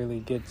even really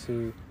get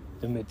to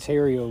the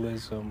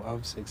materialism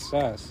of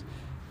success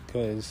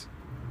because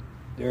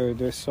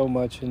they're so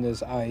much in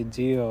this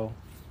ideal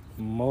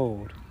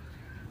mode.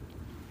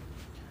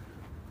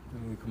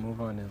 We can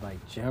move on to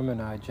like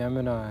Gemini.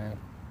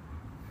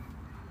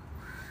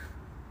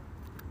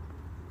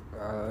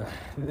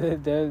 They're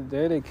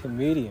the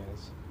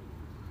comedians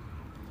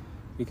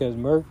because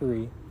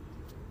Mercury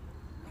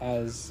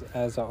as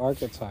an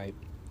archetype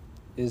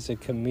is a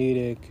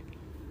comedic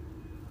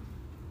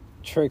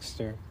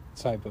trickster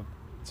type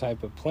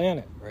of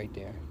planet right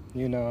there.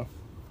 When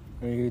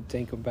you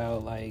think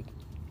about like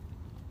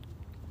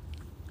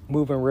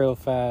moving real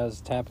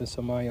fast, tapping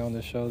somebody on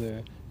the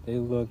shoulder, they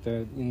look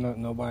there,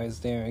 nobody's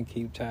there, and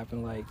keep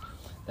tapping. Like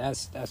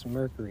that's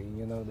Mercury.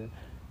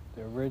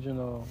 The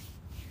original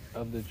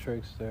of the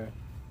trickster.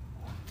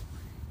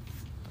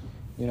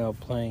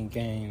 Playing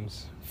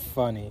games,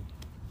 funny,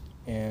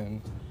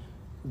 and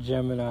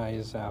Gemini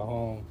is at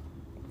home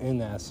in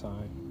that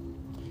sign.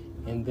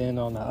 And then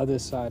on the other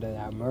side of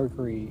that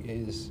Mercury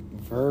is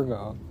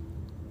Virgo,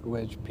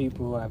 which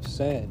people have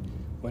said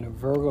when a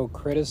Virgo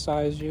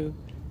criticizes you,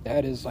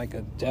 that is like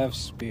a death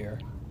spear.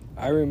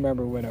 I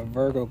remember when a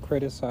Virgo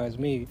criticized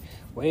me,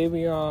 way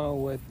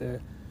beyond what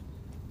the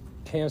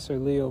Cancer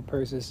Leo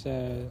person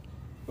said,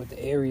 what the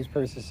Aries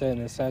person said,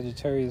 and the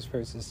Sagittarius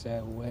person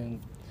said.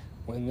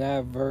 When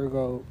that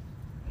Virgo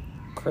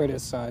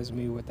criticized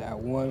me with that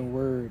one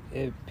word,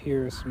 it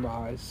pierced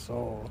my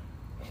soul.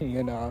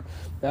 That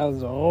was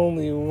the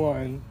only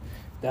one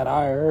that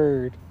I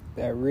heard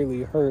that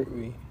really hurt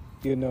me.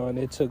 And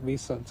it took me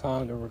some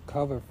time to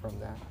recover from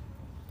that.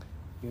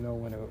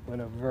 When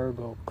a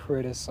Virgo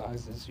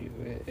criticizes you,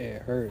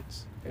 it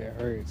hurts. It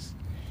hurts.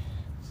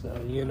 So,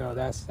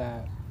 that's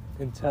that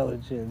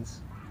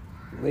intelligence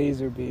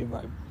laser beam,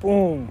 like,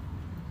 boom,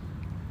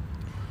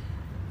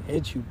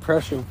 hit you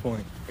pressure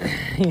point,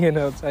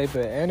 type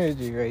of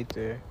energy right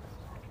there.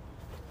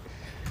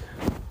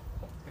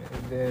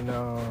 And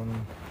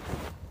then,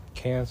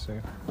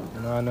 Cancer.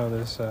 I know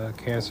this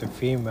Cancer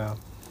female,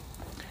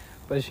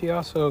 but she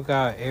also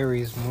got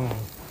Aries moon,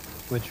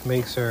 which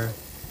makes her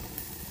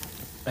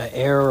an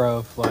air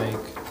of like,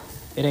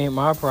 it ain't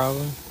my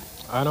problem,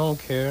 I don't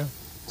care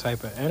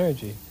type of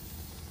energy.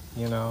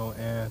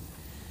 and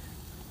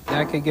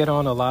that could get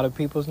on a lot of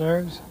people's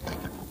nerves.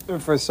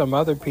 And for some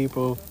other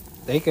people,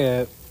 they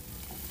could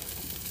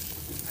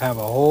have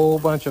a whole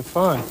bunch of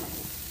fun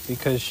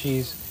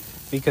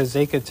because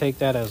they could take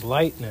that as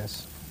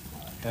lightness,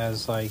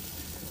 as like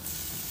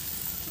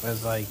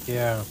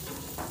yeah,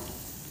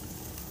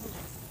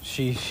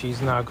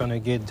 she's not gonna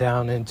get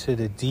down into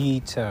the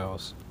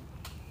details,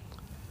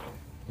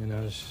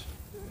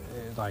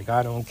 like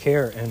I don't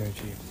care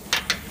energy.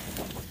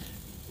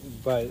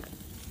 But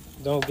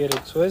don't get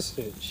it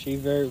twisted, she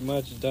very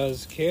much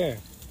does care.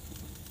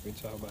 We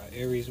talk about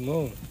Aries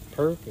moon,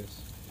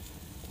 purpose.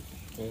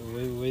 What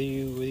are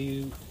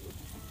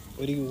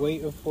you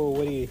waiting for?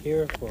 What are you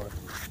here for?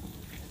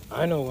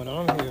 I know what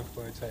I'm here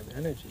for, type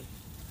energy.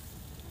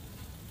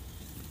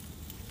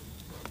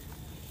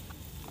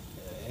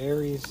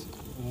 Aries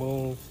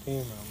moon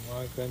female,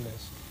 my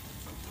goodness.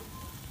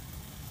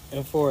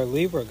 And for a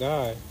Libra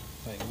guy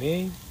like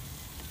me,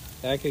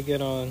 that could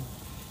get on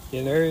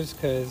your nerves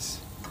because,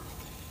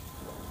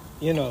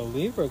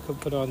 Libra could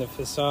put on the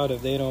facade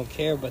of they don't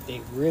care, but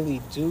they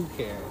really do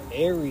care.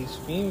 Aries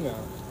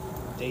female,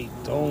 they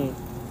don't,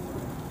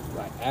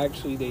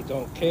 they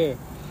don't care.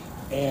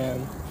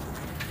 And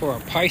for a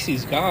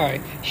Pisces guy,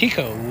 he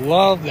could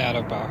love that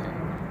about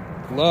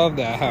her. Love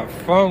that, have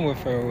fun with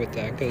her with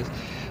that, because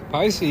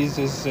Pisces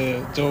is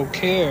don't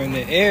care in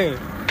the air.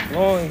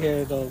 Long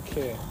hair, don't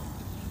care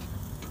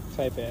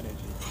type energy.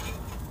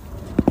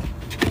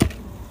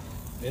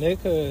 And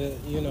it could,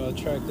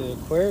 attract the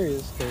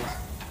Aquarius because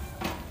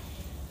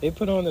they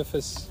put on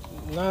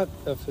not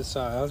a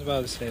facade. I was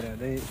about to say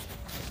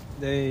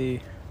that.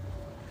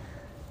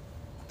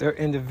 Their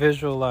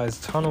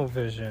individualized tunnel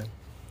vision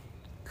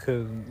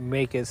could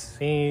make it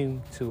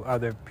seem to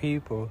other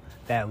people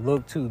that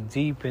look too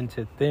deep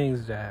into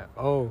things that,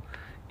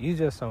 you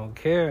just don't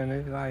care. And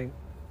it's like,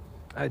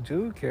 I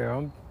do care.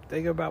 I'm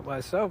thinking about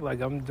myself.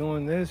 Like, I'm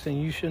doing this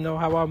and you should know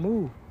how I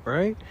move,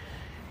 right?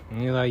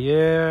 And you're like,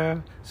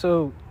 yeah.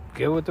 So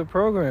get with the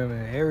program.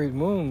 And Aries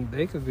moon,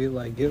 they could be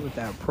like, get with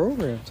that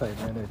program type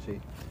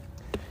energy.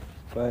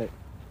 But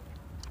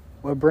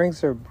what brings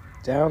her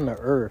down to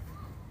earth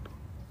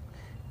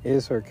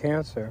is her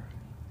Cancer.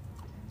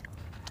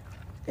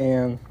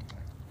 And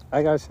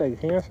like I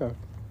said, Cancer,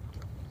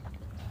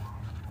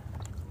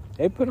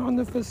 they put on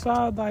the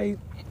facade like,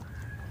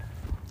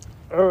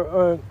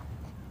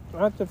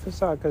 not the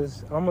facade,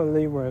 because I'm a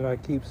Libra and I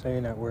keep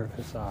saying that word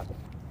facade.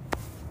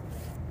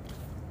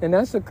 And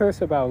that's the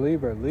curse about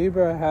Libra.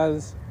 Libra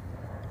has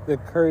the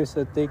curse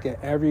of thinking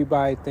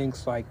everybody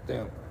thinks like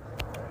them,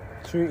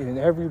 treating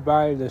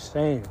everybody the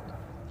same,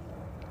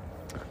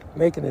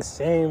 making the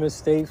same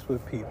mistakes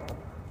with people.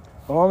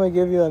 Well, I'm going to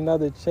give you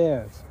another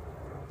chance.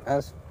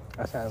 That's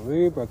at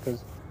Libra,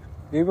 because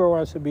Libra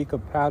wants to be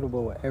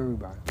compatible with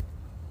everybody.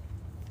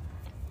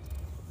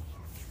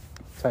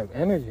 Type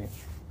energy.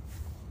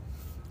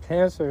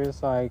 Cancer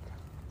is like,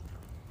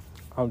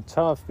 I'm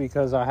tough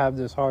because I have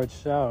this hard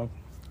shell,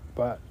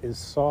 but it's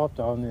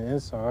soft on the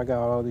inside. I got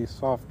all these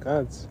soft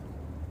guts,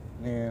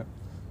 and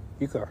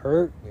you could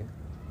hurt me.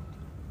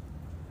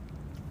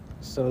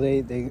 So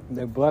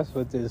they're blessed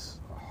with this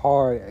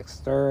hard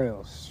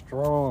external,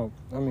 strong.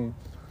 I mean,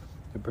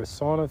 the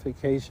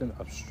personification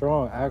of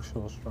strong,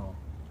 actual strong.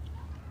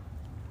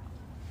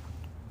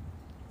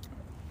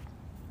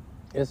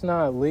 It's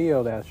not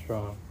Leo that's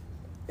strong.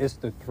 It's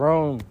the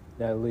throne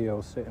that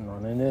Leo's sitting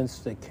on, and it's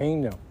the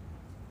kingdom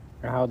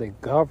and how they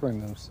govern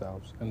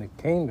themselves in the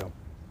kingdom.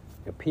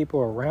 The people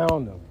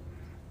around them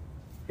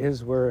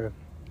is where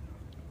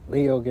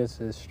Leo gets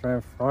his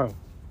strength from.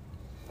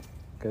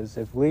 Because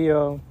if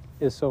Leo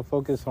is so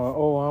focused on,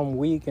 I'm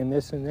weak and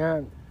this and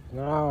that,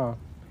 nah.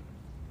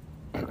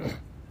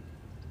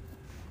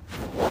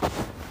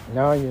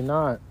 No, you're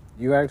not.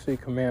 You actually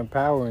command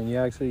power, and you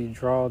actually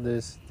draw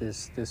this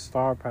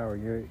star power.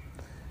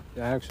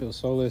 The actual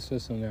solar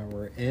system that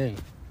we're in.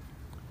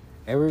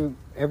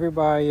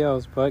 Everybody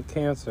else but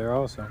Cancer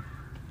also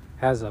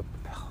has a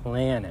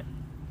planet.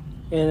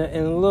 And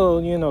a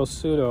little,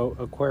 pseudo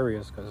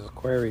Aquarius, because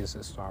Aquarius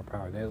is star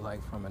power. They're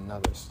like from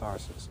another star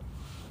system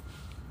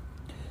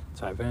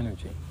type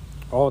energy,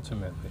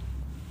 ultimately.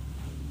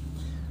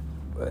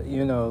 But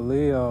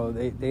Leo,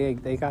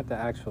 they got the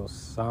actual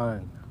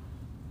sun.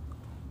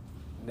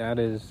 That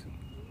is,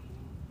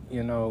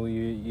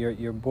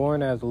 you're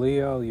born as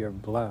Leo. You're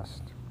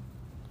blessed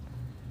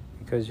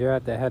because you're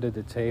at the head of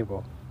the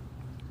table.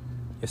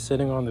 You're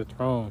sitting on the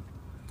throne.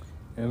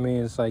 I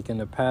mean, it's like in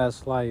the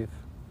past life,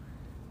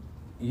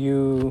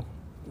 you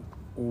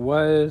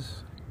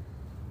was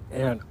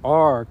and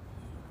are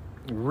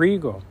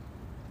regal.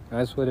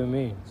 That's what it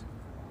means.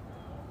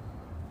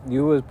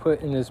 You was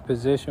put in this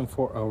position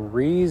for a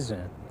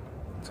reason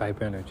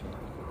type energy.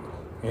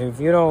 And if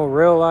you don't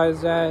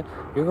realize that,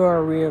 you're going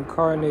to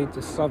reincarnate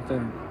to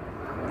something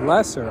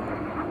lesser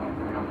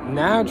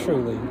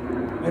naturally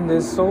in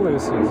this solar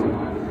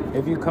system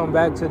if you come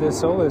back to this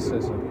solar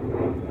system.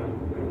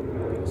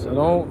 So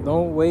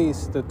don't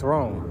waste the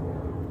throne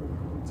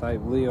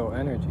type Leo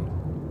energy.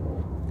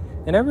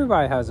 And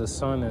everybody has a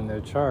sun in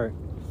their chart.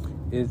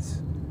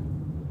 It's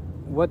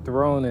what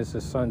throne is the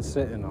sun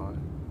sitting on?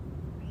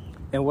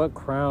 And what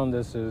crown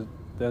does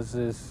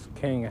this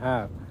king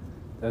have?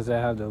 Does it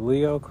have the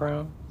Leo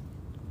crown,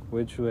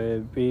 which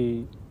would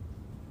be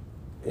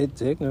it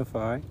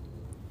dignified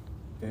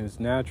in its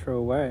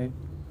natural way?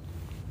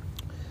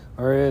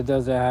 Or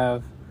does it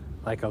have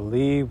like a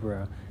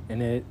Libra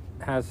and it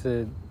has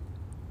to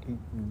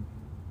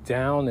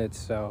down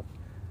itself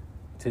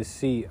to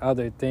see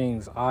other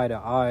things eye to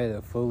eye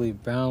to fully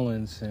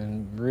balance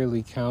and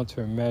really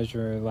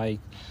countermeasure? Like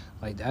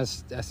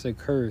that's a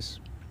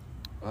curse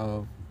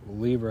of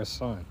Libra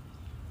sun,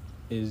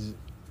 is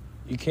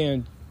you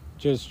can't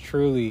just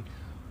truly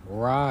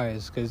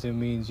rise, because it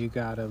means you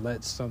gotta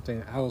let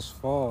something else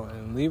fall,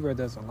 and Libra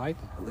doesn't like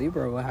that.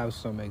 Libra will have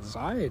some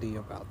anxiety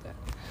about that.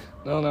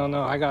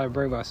 No, I gotta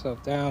bring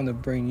myself down to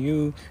bring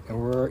you, and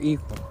we're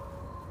equal.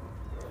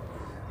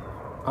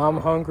 I'm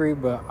hungry,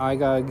 but I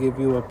gotta give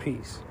you a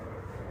piece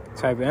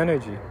type of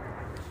energy.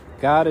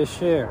 Gotta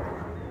share,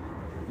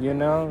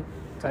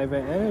 type of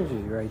energy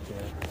right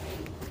there.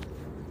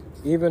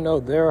 Even though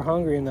they're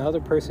hungry and the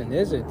other person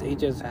isn't, they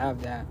just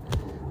have that.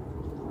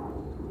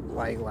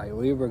 Like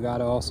Libra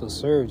gotta also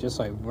serve, just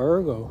like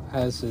Virgo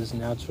has this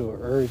natural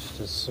urge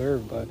to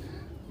serve, but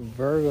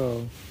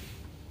Virgo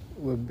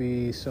would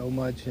be so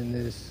much in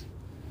this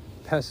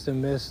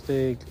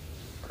pessimistic,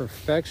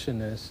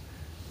 perfectionist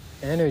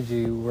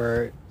energy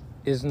where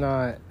it's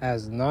not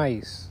as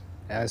nice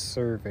as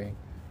serving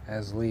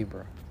as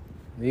Libra.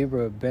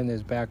 Libra bend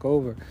his back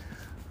over.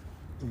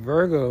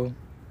 Virgo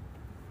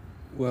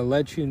will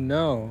let you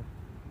know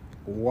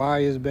why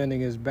it's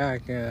bending his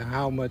back and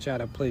how much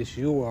out of place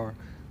you are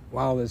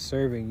while it's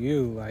serving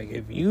you. Like,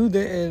 if you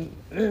didn't,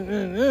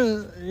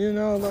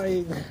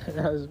 like,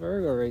 that's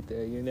Virgo right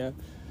there,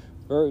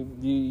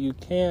 You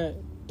can't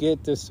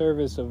get the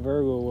service of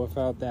Virgo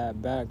without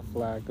that back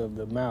flack of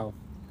the mouth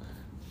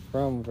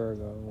from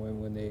Virgo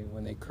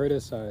when they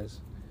criticize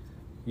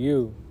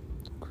you.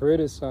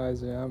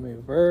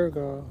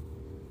 Virgo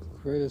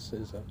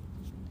criticism.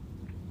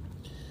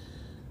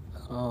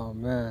 Oh,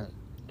 man.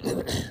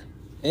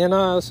 And I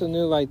also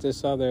knew, like,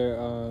 this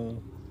other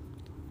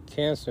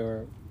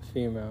Cancer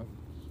female.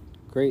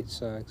 Great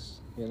sex.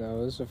 It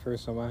was the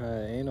first time I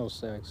had anal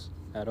sex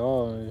at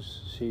all. And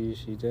she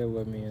did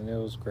with me, and it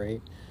was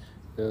great.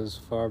 It was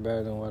far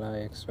better than what I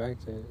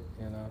expected,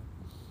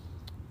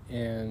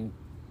 And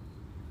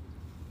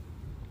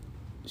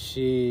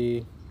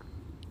she,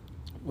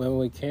 when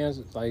we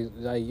canceled,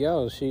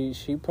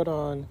 she put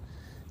on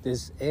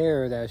this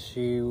air that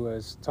she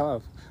was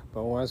tough.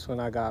 But once when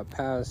I got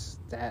past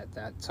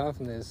that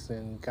toughness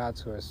and got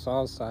to her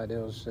soft side, it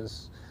was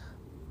just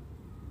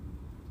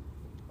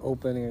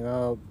opening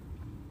up.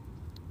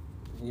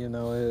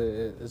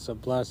 It's a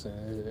blessing.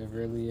 It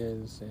really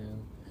is.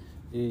 And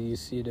you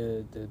see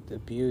the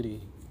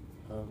beauty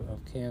of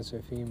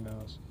Cancer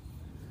females,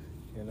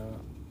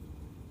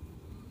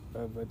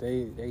 but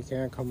they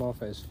can't come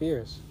off as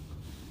fierce,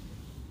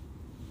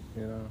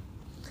 And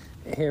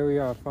here we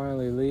are,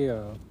 finally,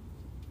 Leo.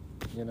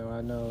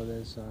 I know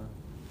there's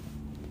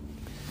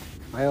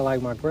I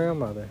like my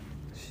grandmother.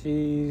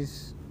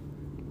 She's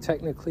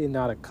technically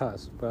not a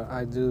cuss, but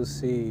I do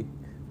see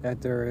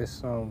that there is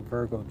some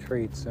Virgo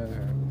traits in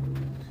her.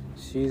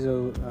 She's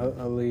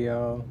a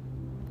Leo.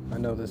 I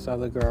know this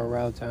other girl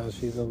around town,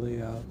 she's a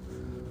Leo.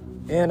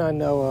 And I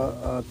know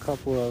a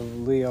couple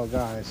of Leo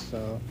guys,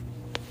 so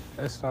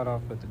let's start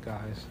off with the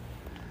guys.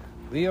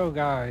 Leo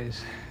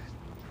guys,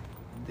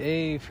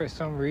 they, for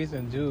some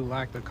reason, do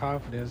lack the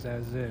confidence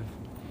as if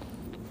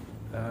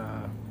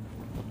a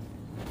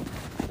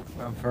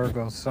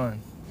Virgo sun.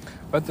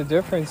 But the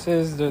difference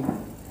is the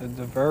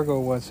Virgo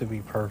wants to be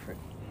perfect.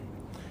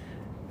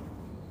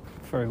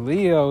 For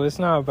Leo, it's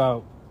not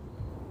about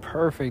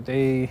perfect.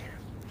 They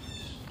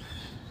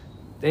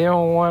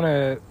don't want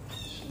to.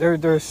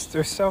 They're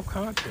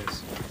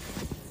self-conscious.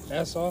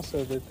 That's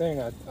also the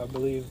thing. I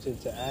believe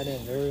to add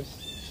in. They're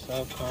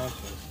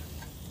self-conscious.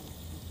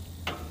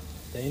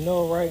 They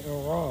know right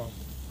and wrong.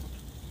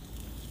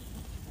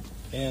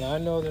 And I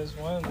know there's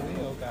one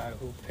Leo guy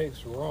who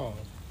picks wrong,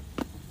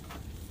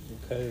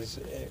 because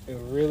it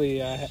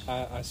really,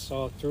 I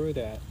saw through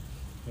that.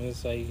 And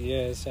it's like,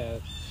 it's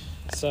that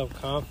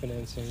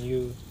self-confidence in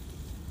you,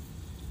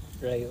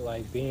 right?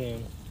 Like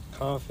being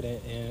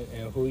confident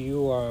in who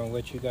you are and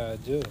what you gotta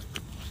do.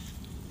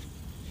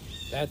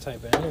 That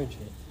type of energy.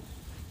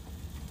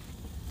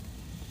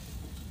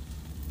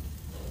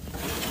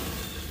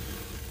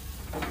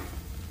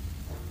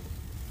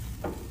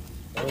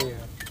 Oh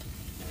yeah.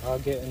 I'll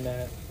get in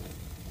that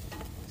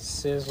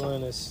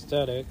sizzling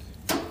aesthetic.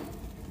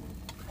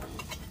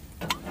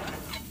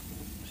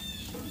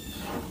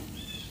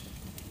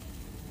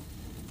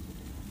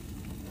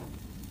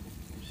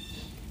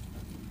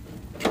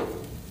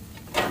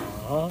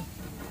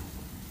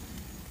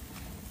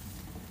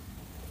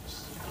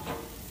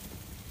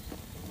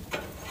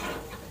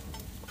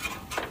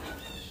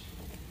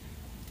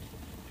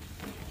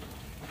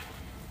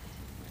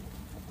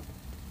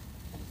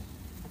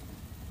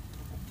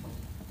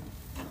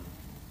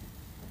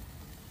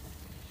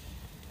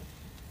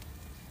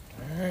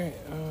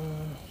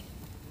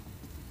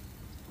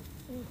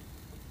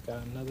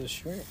 got another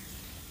shrimp.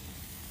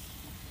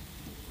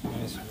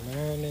 Nice and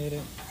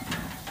marinated.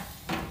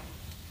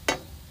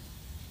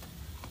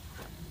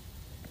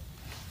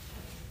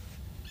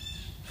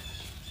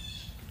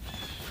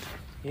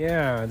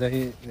 Yeah,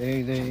 they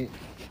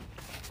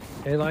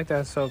like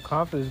that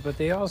self-confidence, but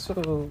they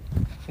also,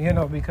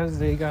 because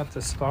they got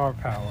the star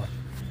power.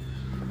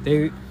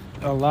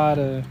 A lot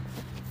of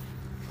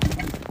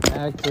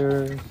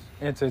actors,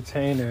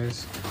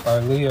 entertainers are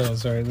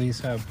Leos, or at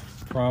least have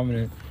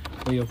prominent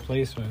Leo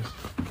placements.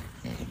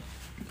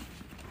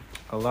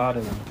 A lot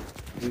of them.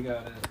 We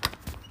gotta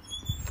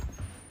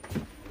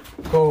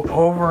go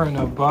over and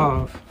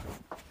above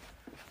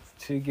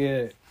to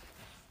get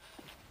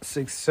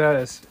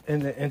success in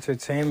the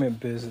entertainment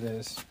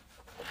business.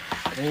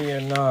 And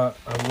you're not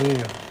a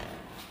Leo.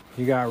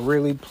 You gotta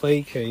really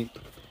placate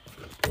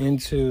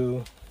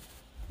into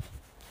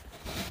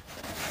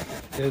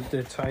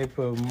the type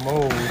of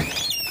mode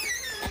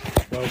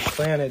of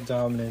planet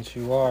dominance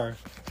you are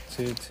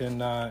to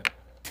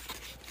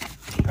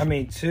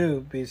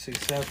be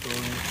successful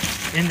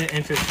in the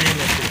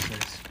entertainment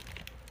business.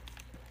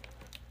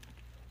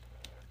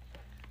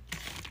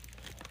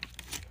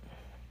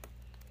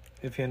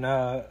 If you're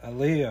not a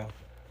Leo,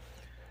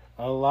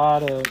 a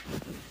lot of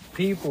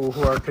people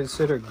who are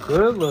considered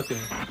good looking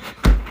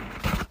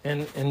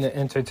in the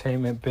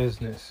entertainment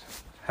business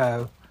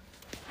have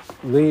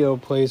Leo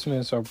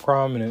placements or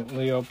prominent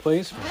Leo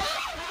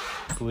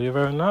placements, believe it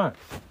or not.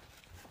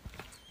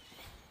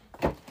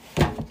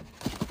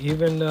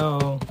 Even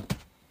though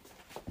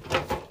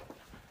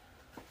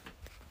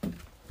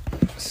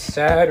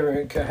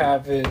Saturn could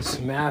have its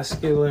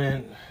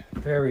masculine,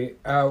 very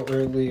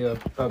outwardly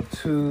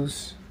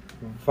obtuse,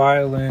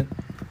 violent,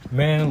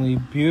 manly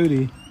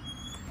beauty,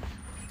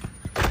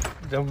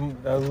 a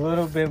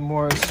little bit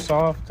more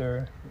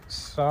softer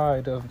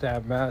side of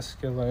that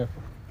masculine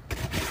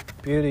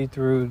beauty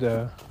through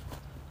the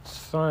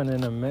sun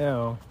in a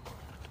male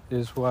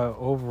is what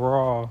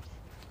overall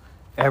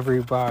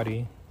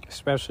everybody,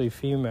 especially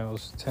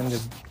females, tend to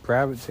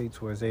gravitate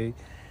towards.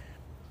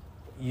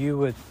 You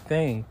would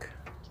think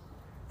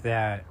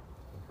that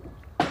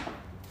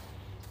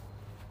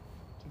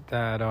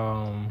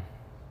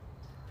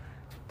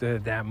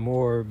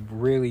more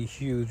really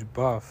huge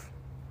buff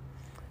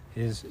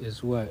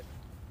is what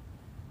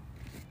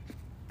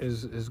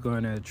is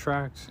going to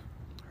attract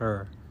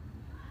her.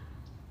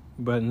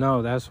 But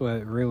no, that's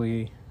what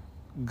really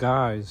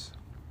guys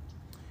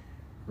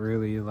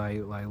really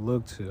like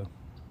look to.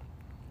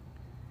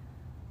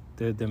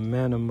 The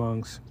men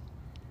amongst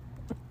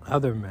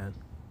other men.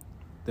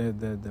 The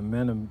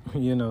men,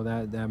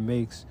 that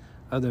makes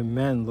other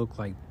men look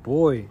like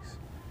boys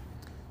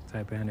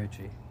type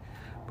energy.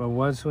 But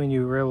when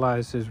you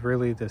realize it's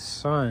really the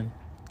sun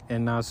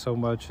and not so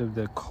much of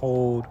the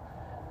cold,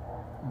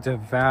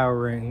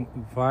 devouring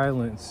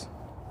violence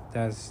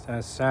that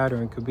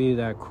Saturn could be,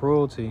 that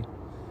cruelty,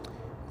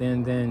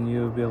 then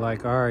you'll be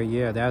like, all right,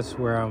 yeah, that's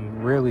where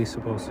I'm really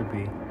supposed to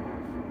be.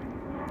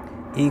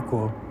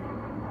 Equal.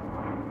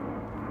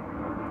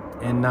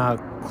 And not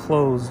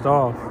closed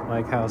off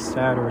like how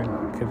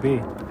Saturn could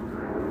be.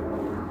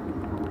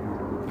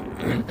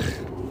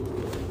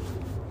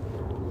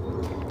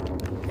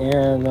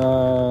 And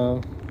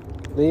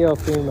Leo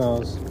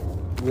females,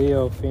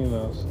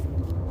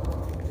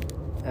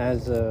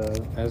 as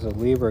a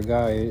Libra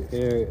guy,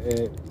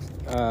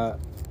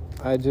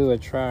 I do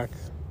attract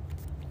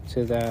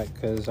to that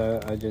because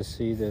I just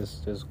see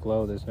this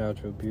glow, this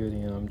natural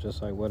beauty, and I'm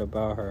just like, what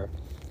about her?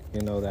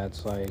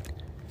 That's like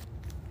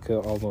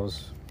could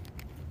almost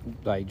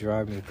like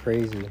drive me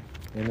crazy.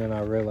 And then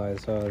I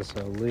realized, it's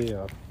a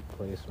Leo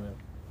placement.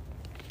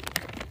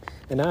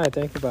 And now I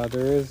think about it,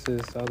 there is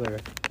this other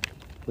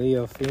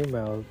Leo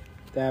female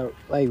that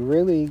like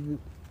really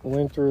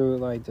went through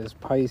like this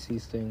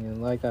Pisces thing.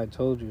 And like I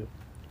told you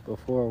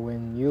before,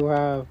 when you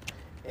have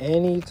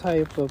any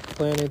type of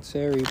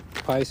planetary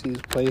Pisces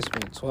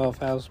placement, 12th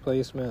house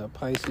placement, a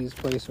Pisces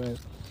placement,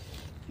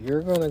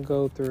 you're going to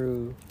go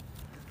through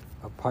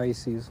a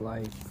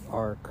Pisces-like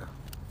arc,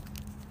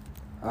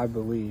 I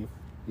believe.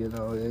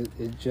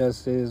 It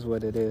just is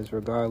what it is,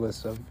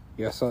 regardless of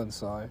your sun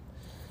sign,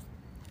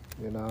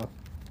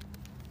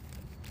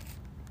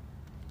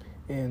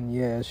 And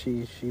yeah,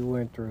 she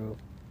went through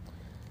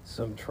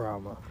some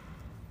trauma.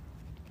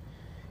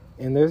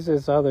 And there's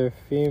this other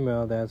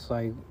female that's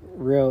like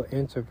real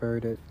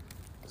introverted.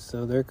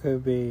 So there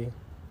could be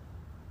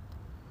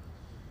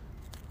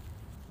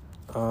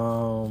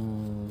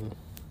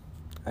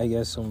I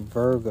guess some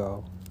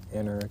Virgo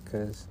in her,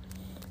 because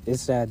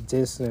it's that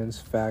distance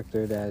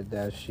factor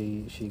that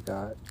she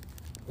got.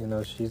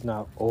 She's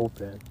not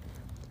open.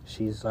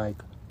 She's like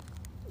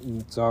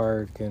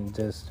dark and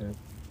distant.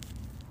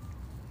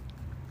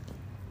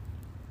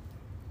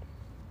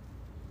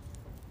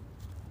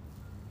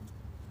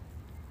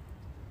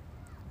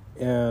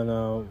 And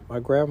my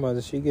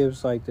grandmother, she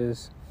gives like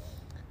this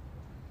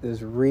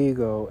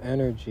regal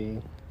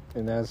energy,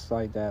 and that's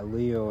like that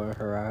Leo in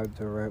her I have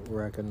to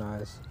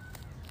recognize.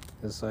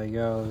 It's like,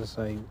 it's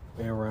like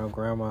being around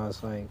grandma,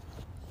 it's like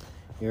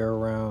you're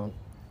around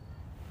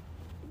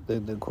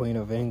the Queen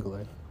of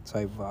England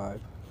type vibe.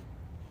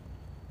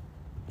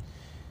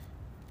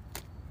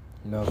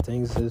 You know,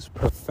 things is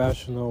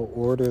professional,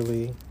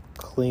 orderly,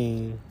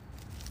 clean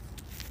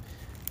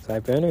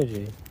type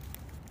energy.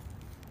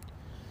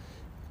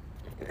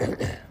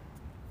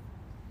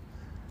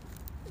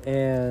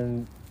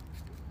 And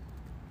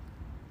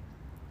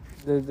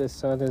the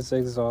sun is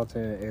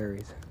exalted in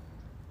Aries.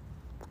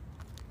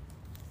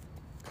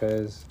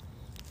 Because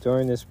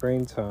during the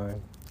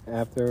springtime,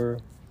 after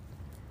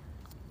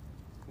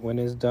when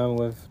it's done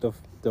with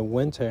the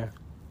winter,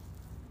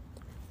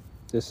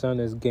 the sun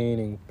is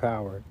gaining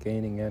power,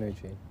 gaining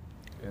energy,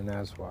 and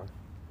that's why.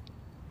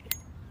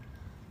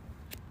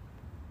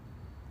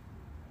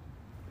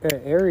 And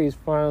Aries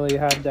finally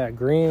have that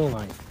green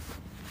light,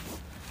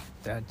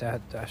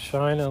 that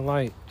shining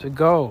light to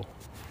go,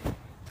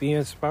 be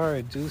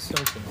inspired, do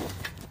something,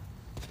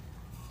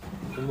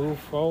 to move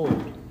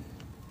forward.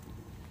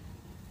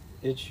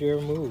 It's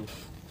your move,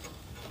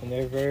 and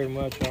they very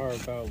much are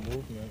about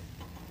movement.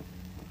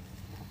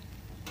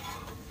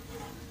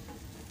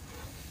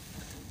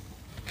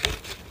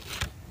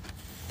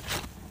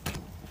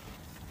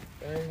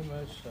 Very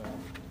much so.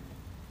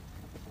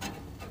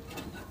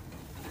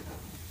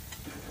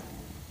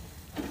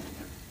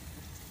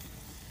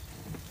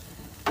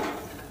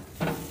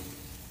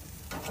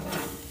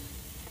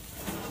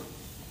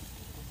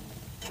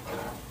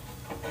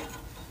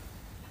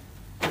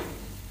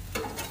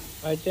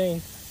 I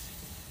think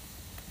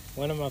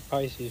one of my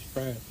Pisces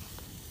friends,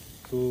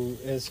 who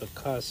is a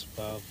cusp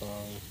of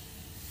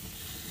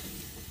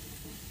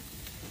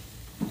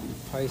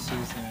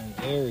Pisces and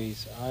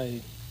Aries,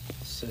 I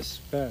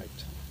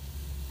suspect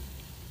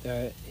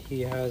that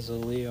he has a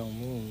Leo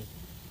moon,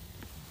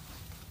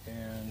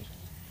 and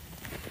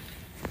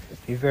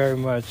he very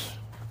much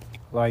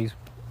likes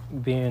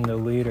being the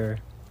leader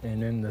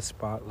and in the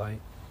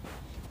spotlight.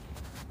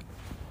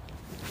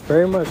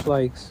 Very much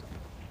likes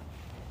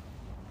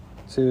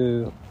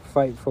to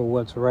fight for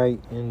what's right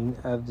and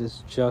have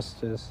this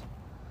justice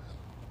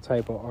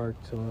type of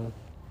arc to him.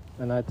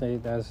 And I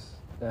think that's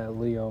that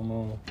Leo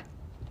moon.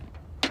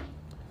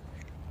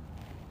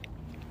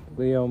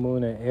 Leo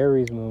moon and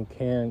Aries moon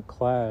can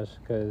clash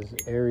because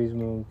Aries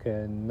moon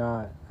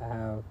cannot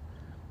have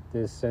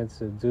this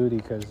sense of duty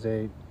because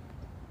they're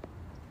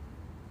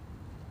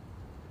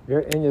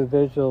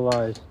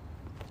individualized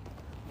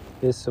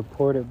is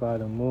supported by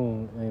the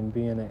moon and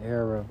being an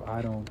era of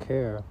I don't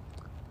care.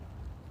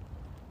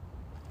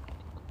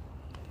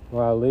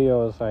 While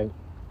Leo is like,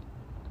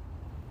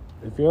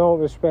 if you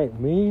don't respect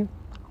me,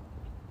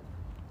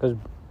 because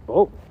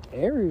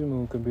Aries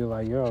moon could be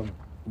like, yo,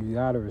 you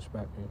gotta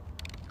respect me.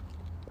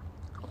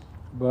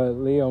 But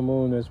Leo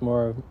moon is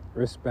more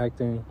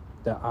respecting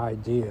the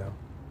idea.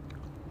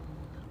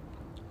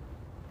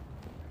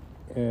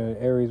 And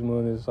Aries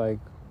moon is like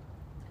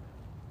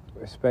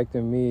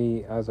respecting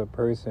me as a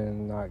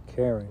person, not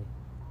caring.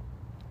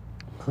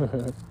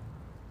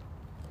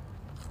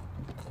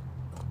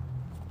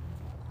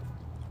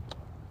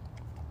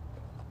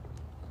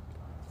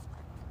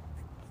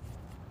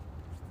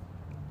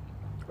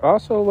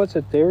 Also, what's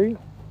a theory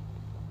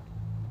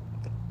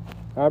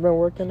I've been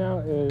working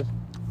out is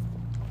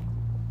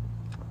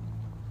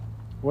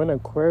when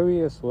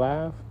Aquarius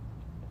laugh,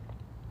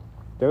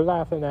 they're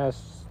laughing at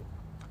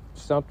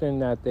something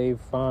that they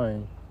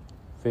find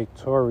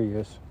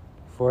victorious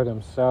for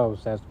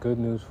themselves. That's good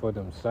news for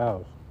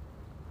themselves.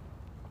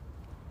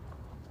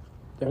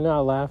 They're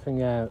not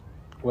laughing at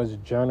what's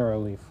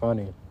generally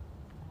funny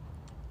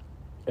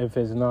if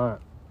it's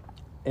not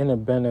in a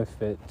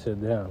benefit to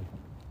them,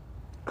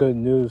 good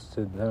news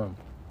to them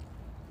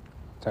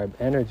type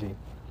energy.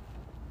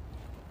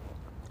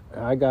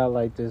 And I got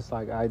like this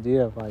like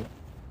idea of like,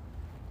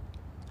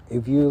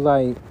 if you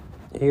like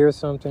hear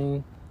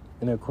something,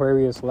 an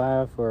Aquarius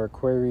laugh, or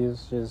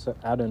Aquarius just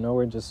out of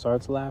nowhere just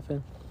starts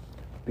laughing,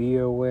 be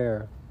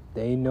aware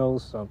they know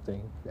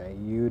something that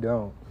you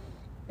don't.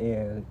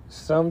 And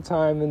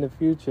sometime in the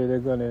future, they're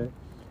going to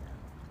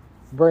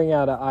bring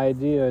out an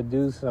idea,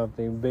 do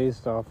something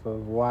based off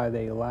of why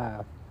they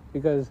laugh.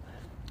 Because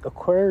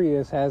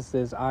Aquarius has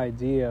this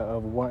idea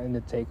of wanting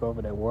to take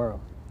over the world.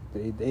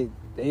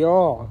 They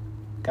all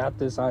got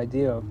this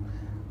idea of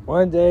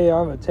one day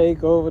I'm going to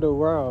take over the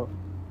world.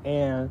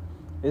 And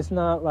it's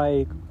not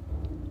like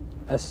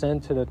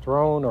ascend to the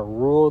throne or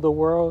rule the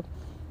world.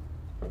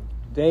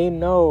 They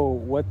know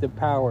what the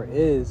power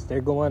is.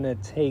 They're going to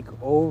take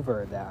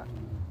over that.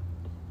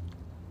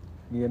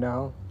 You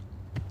know?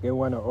 They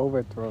want to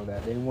overthrow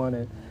that. They want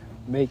to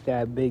make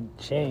that big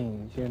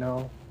change, you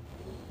know?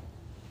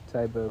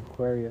 Type of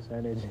Aquarius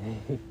energy.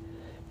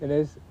 And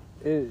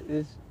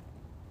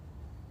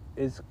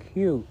it's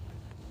cute.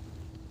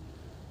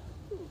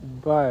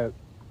 But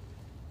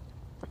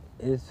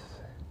it's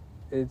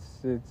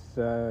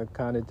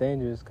kind of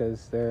dangerous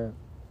because they're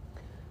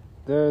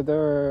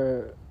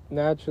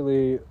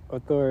naturally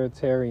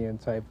authoritarian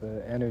type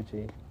of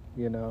energy,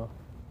 you know.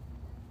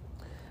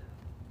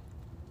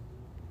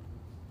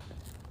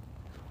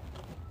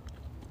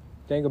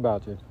 Think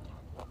about it.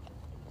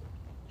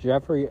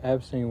 Jeffrey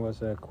Epstein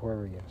was an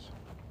Aquarius.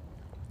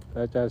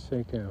 Let that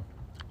sink in.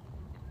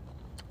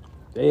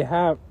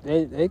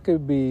 They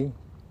could be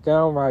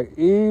downright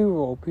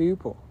evil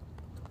people.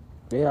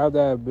 They have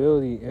that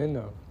ability in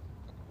them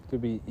to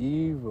be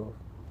evil.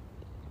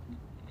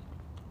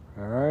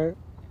 Alright?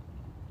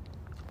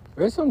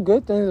 There's some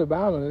good things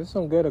about him. There's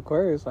some good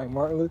Aquarius, like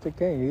Martin Luther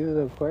King. He was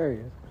an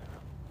Aquarius.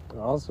 But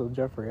also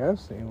Jeffrey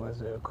Epstein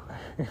was an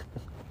Aquarius.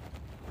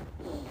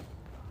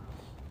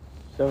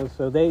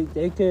 So they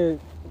could,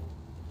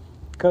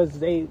 because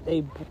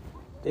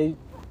they're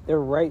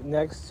right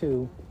next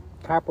to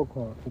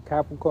Capricorn. And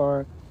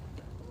Capricorn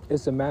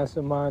is the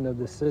mastermind of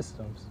the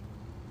system,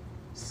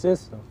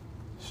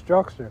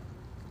 structure,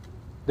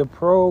 the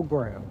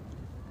program,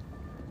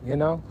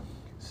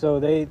 So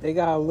they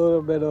got a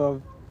little bit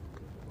of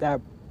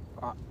that.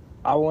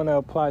 I want to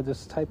apply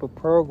this type of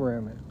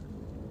programming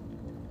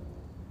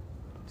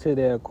to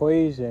the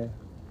equation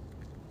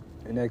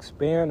and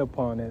expand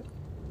upon it.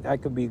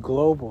 That could be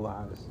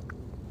globalized.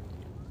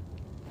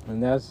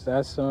 And that's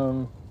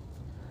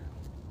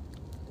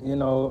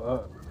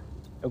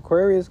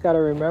Aquarius got to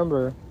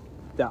remember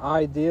the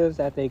ideas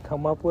that they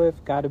come up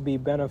with got to be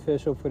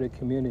beneficial for the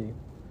community.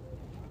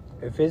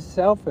 If it's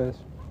selfish,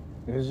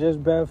 it's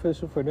just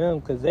beneficial for them,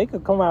 because they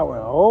could come out with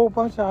a whole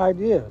bunch of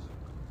ideas.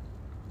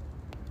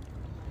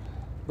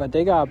 But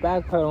they got to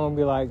backpedal and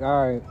be like,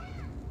 all right,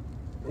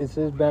 is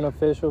this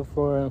beneficial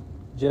for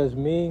just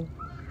me?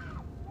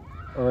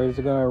 Or is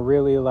it going to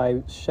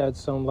really shed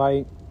some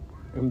light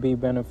and be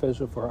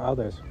beneficial for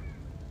others?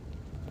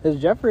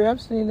 Because Jeffrey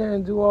Epstein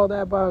didn't do all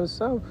that by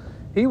himself.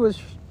 He was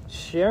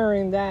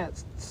sharing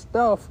that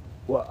stuff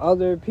with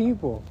other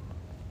people.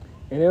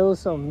 And it was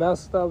some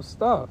messed up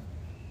stuff.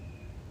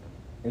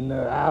 And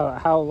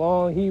how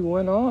long he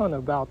went on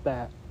about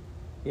that.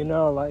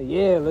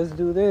 Let's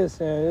do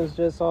this. And it was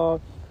just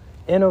all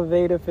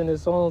innovative in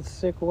its own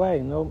sick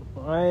way. No,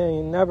 I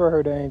ain't never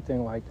heard of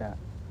anything like that.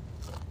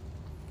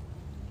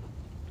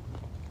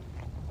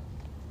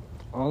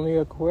 Only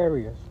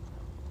Aquarius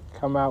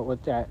come out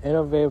with that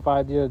innovative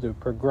idea to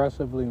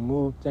progressively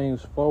move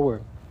things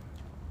forward.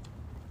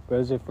 But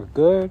is it for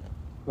good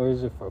or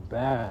is it for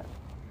bad?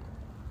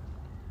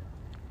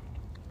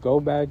 Go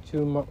back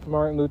to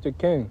Martin Luther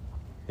King.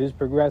 His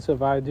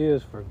progressive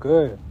ideas for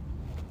good.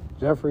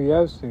 Jeffrey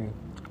Epstein,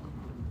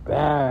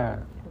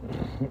 bad.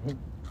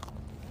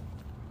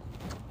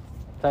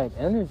 Type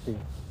energy.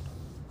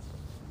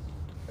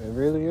 It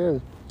really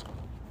is.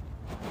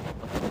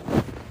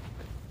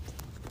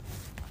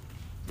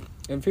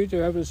 In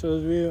future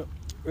episodes,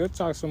 we'll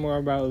talk some more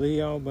about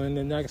Leo, but in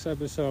the next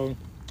episode,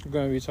 we're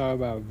going to be talking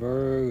about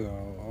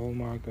Virgo. Oh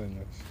my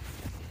goodness.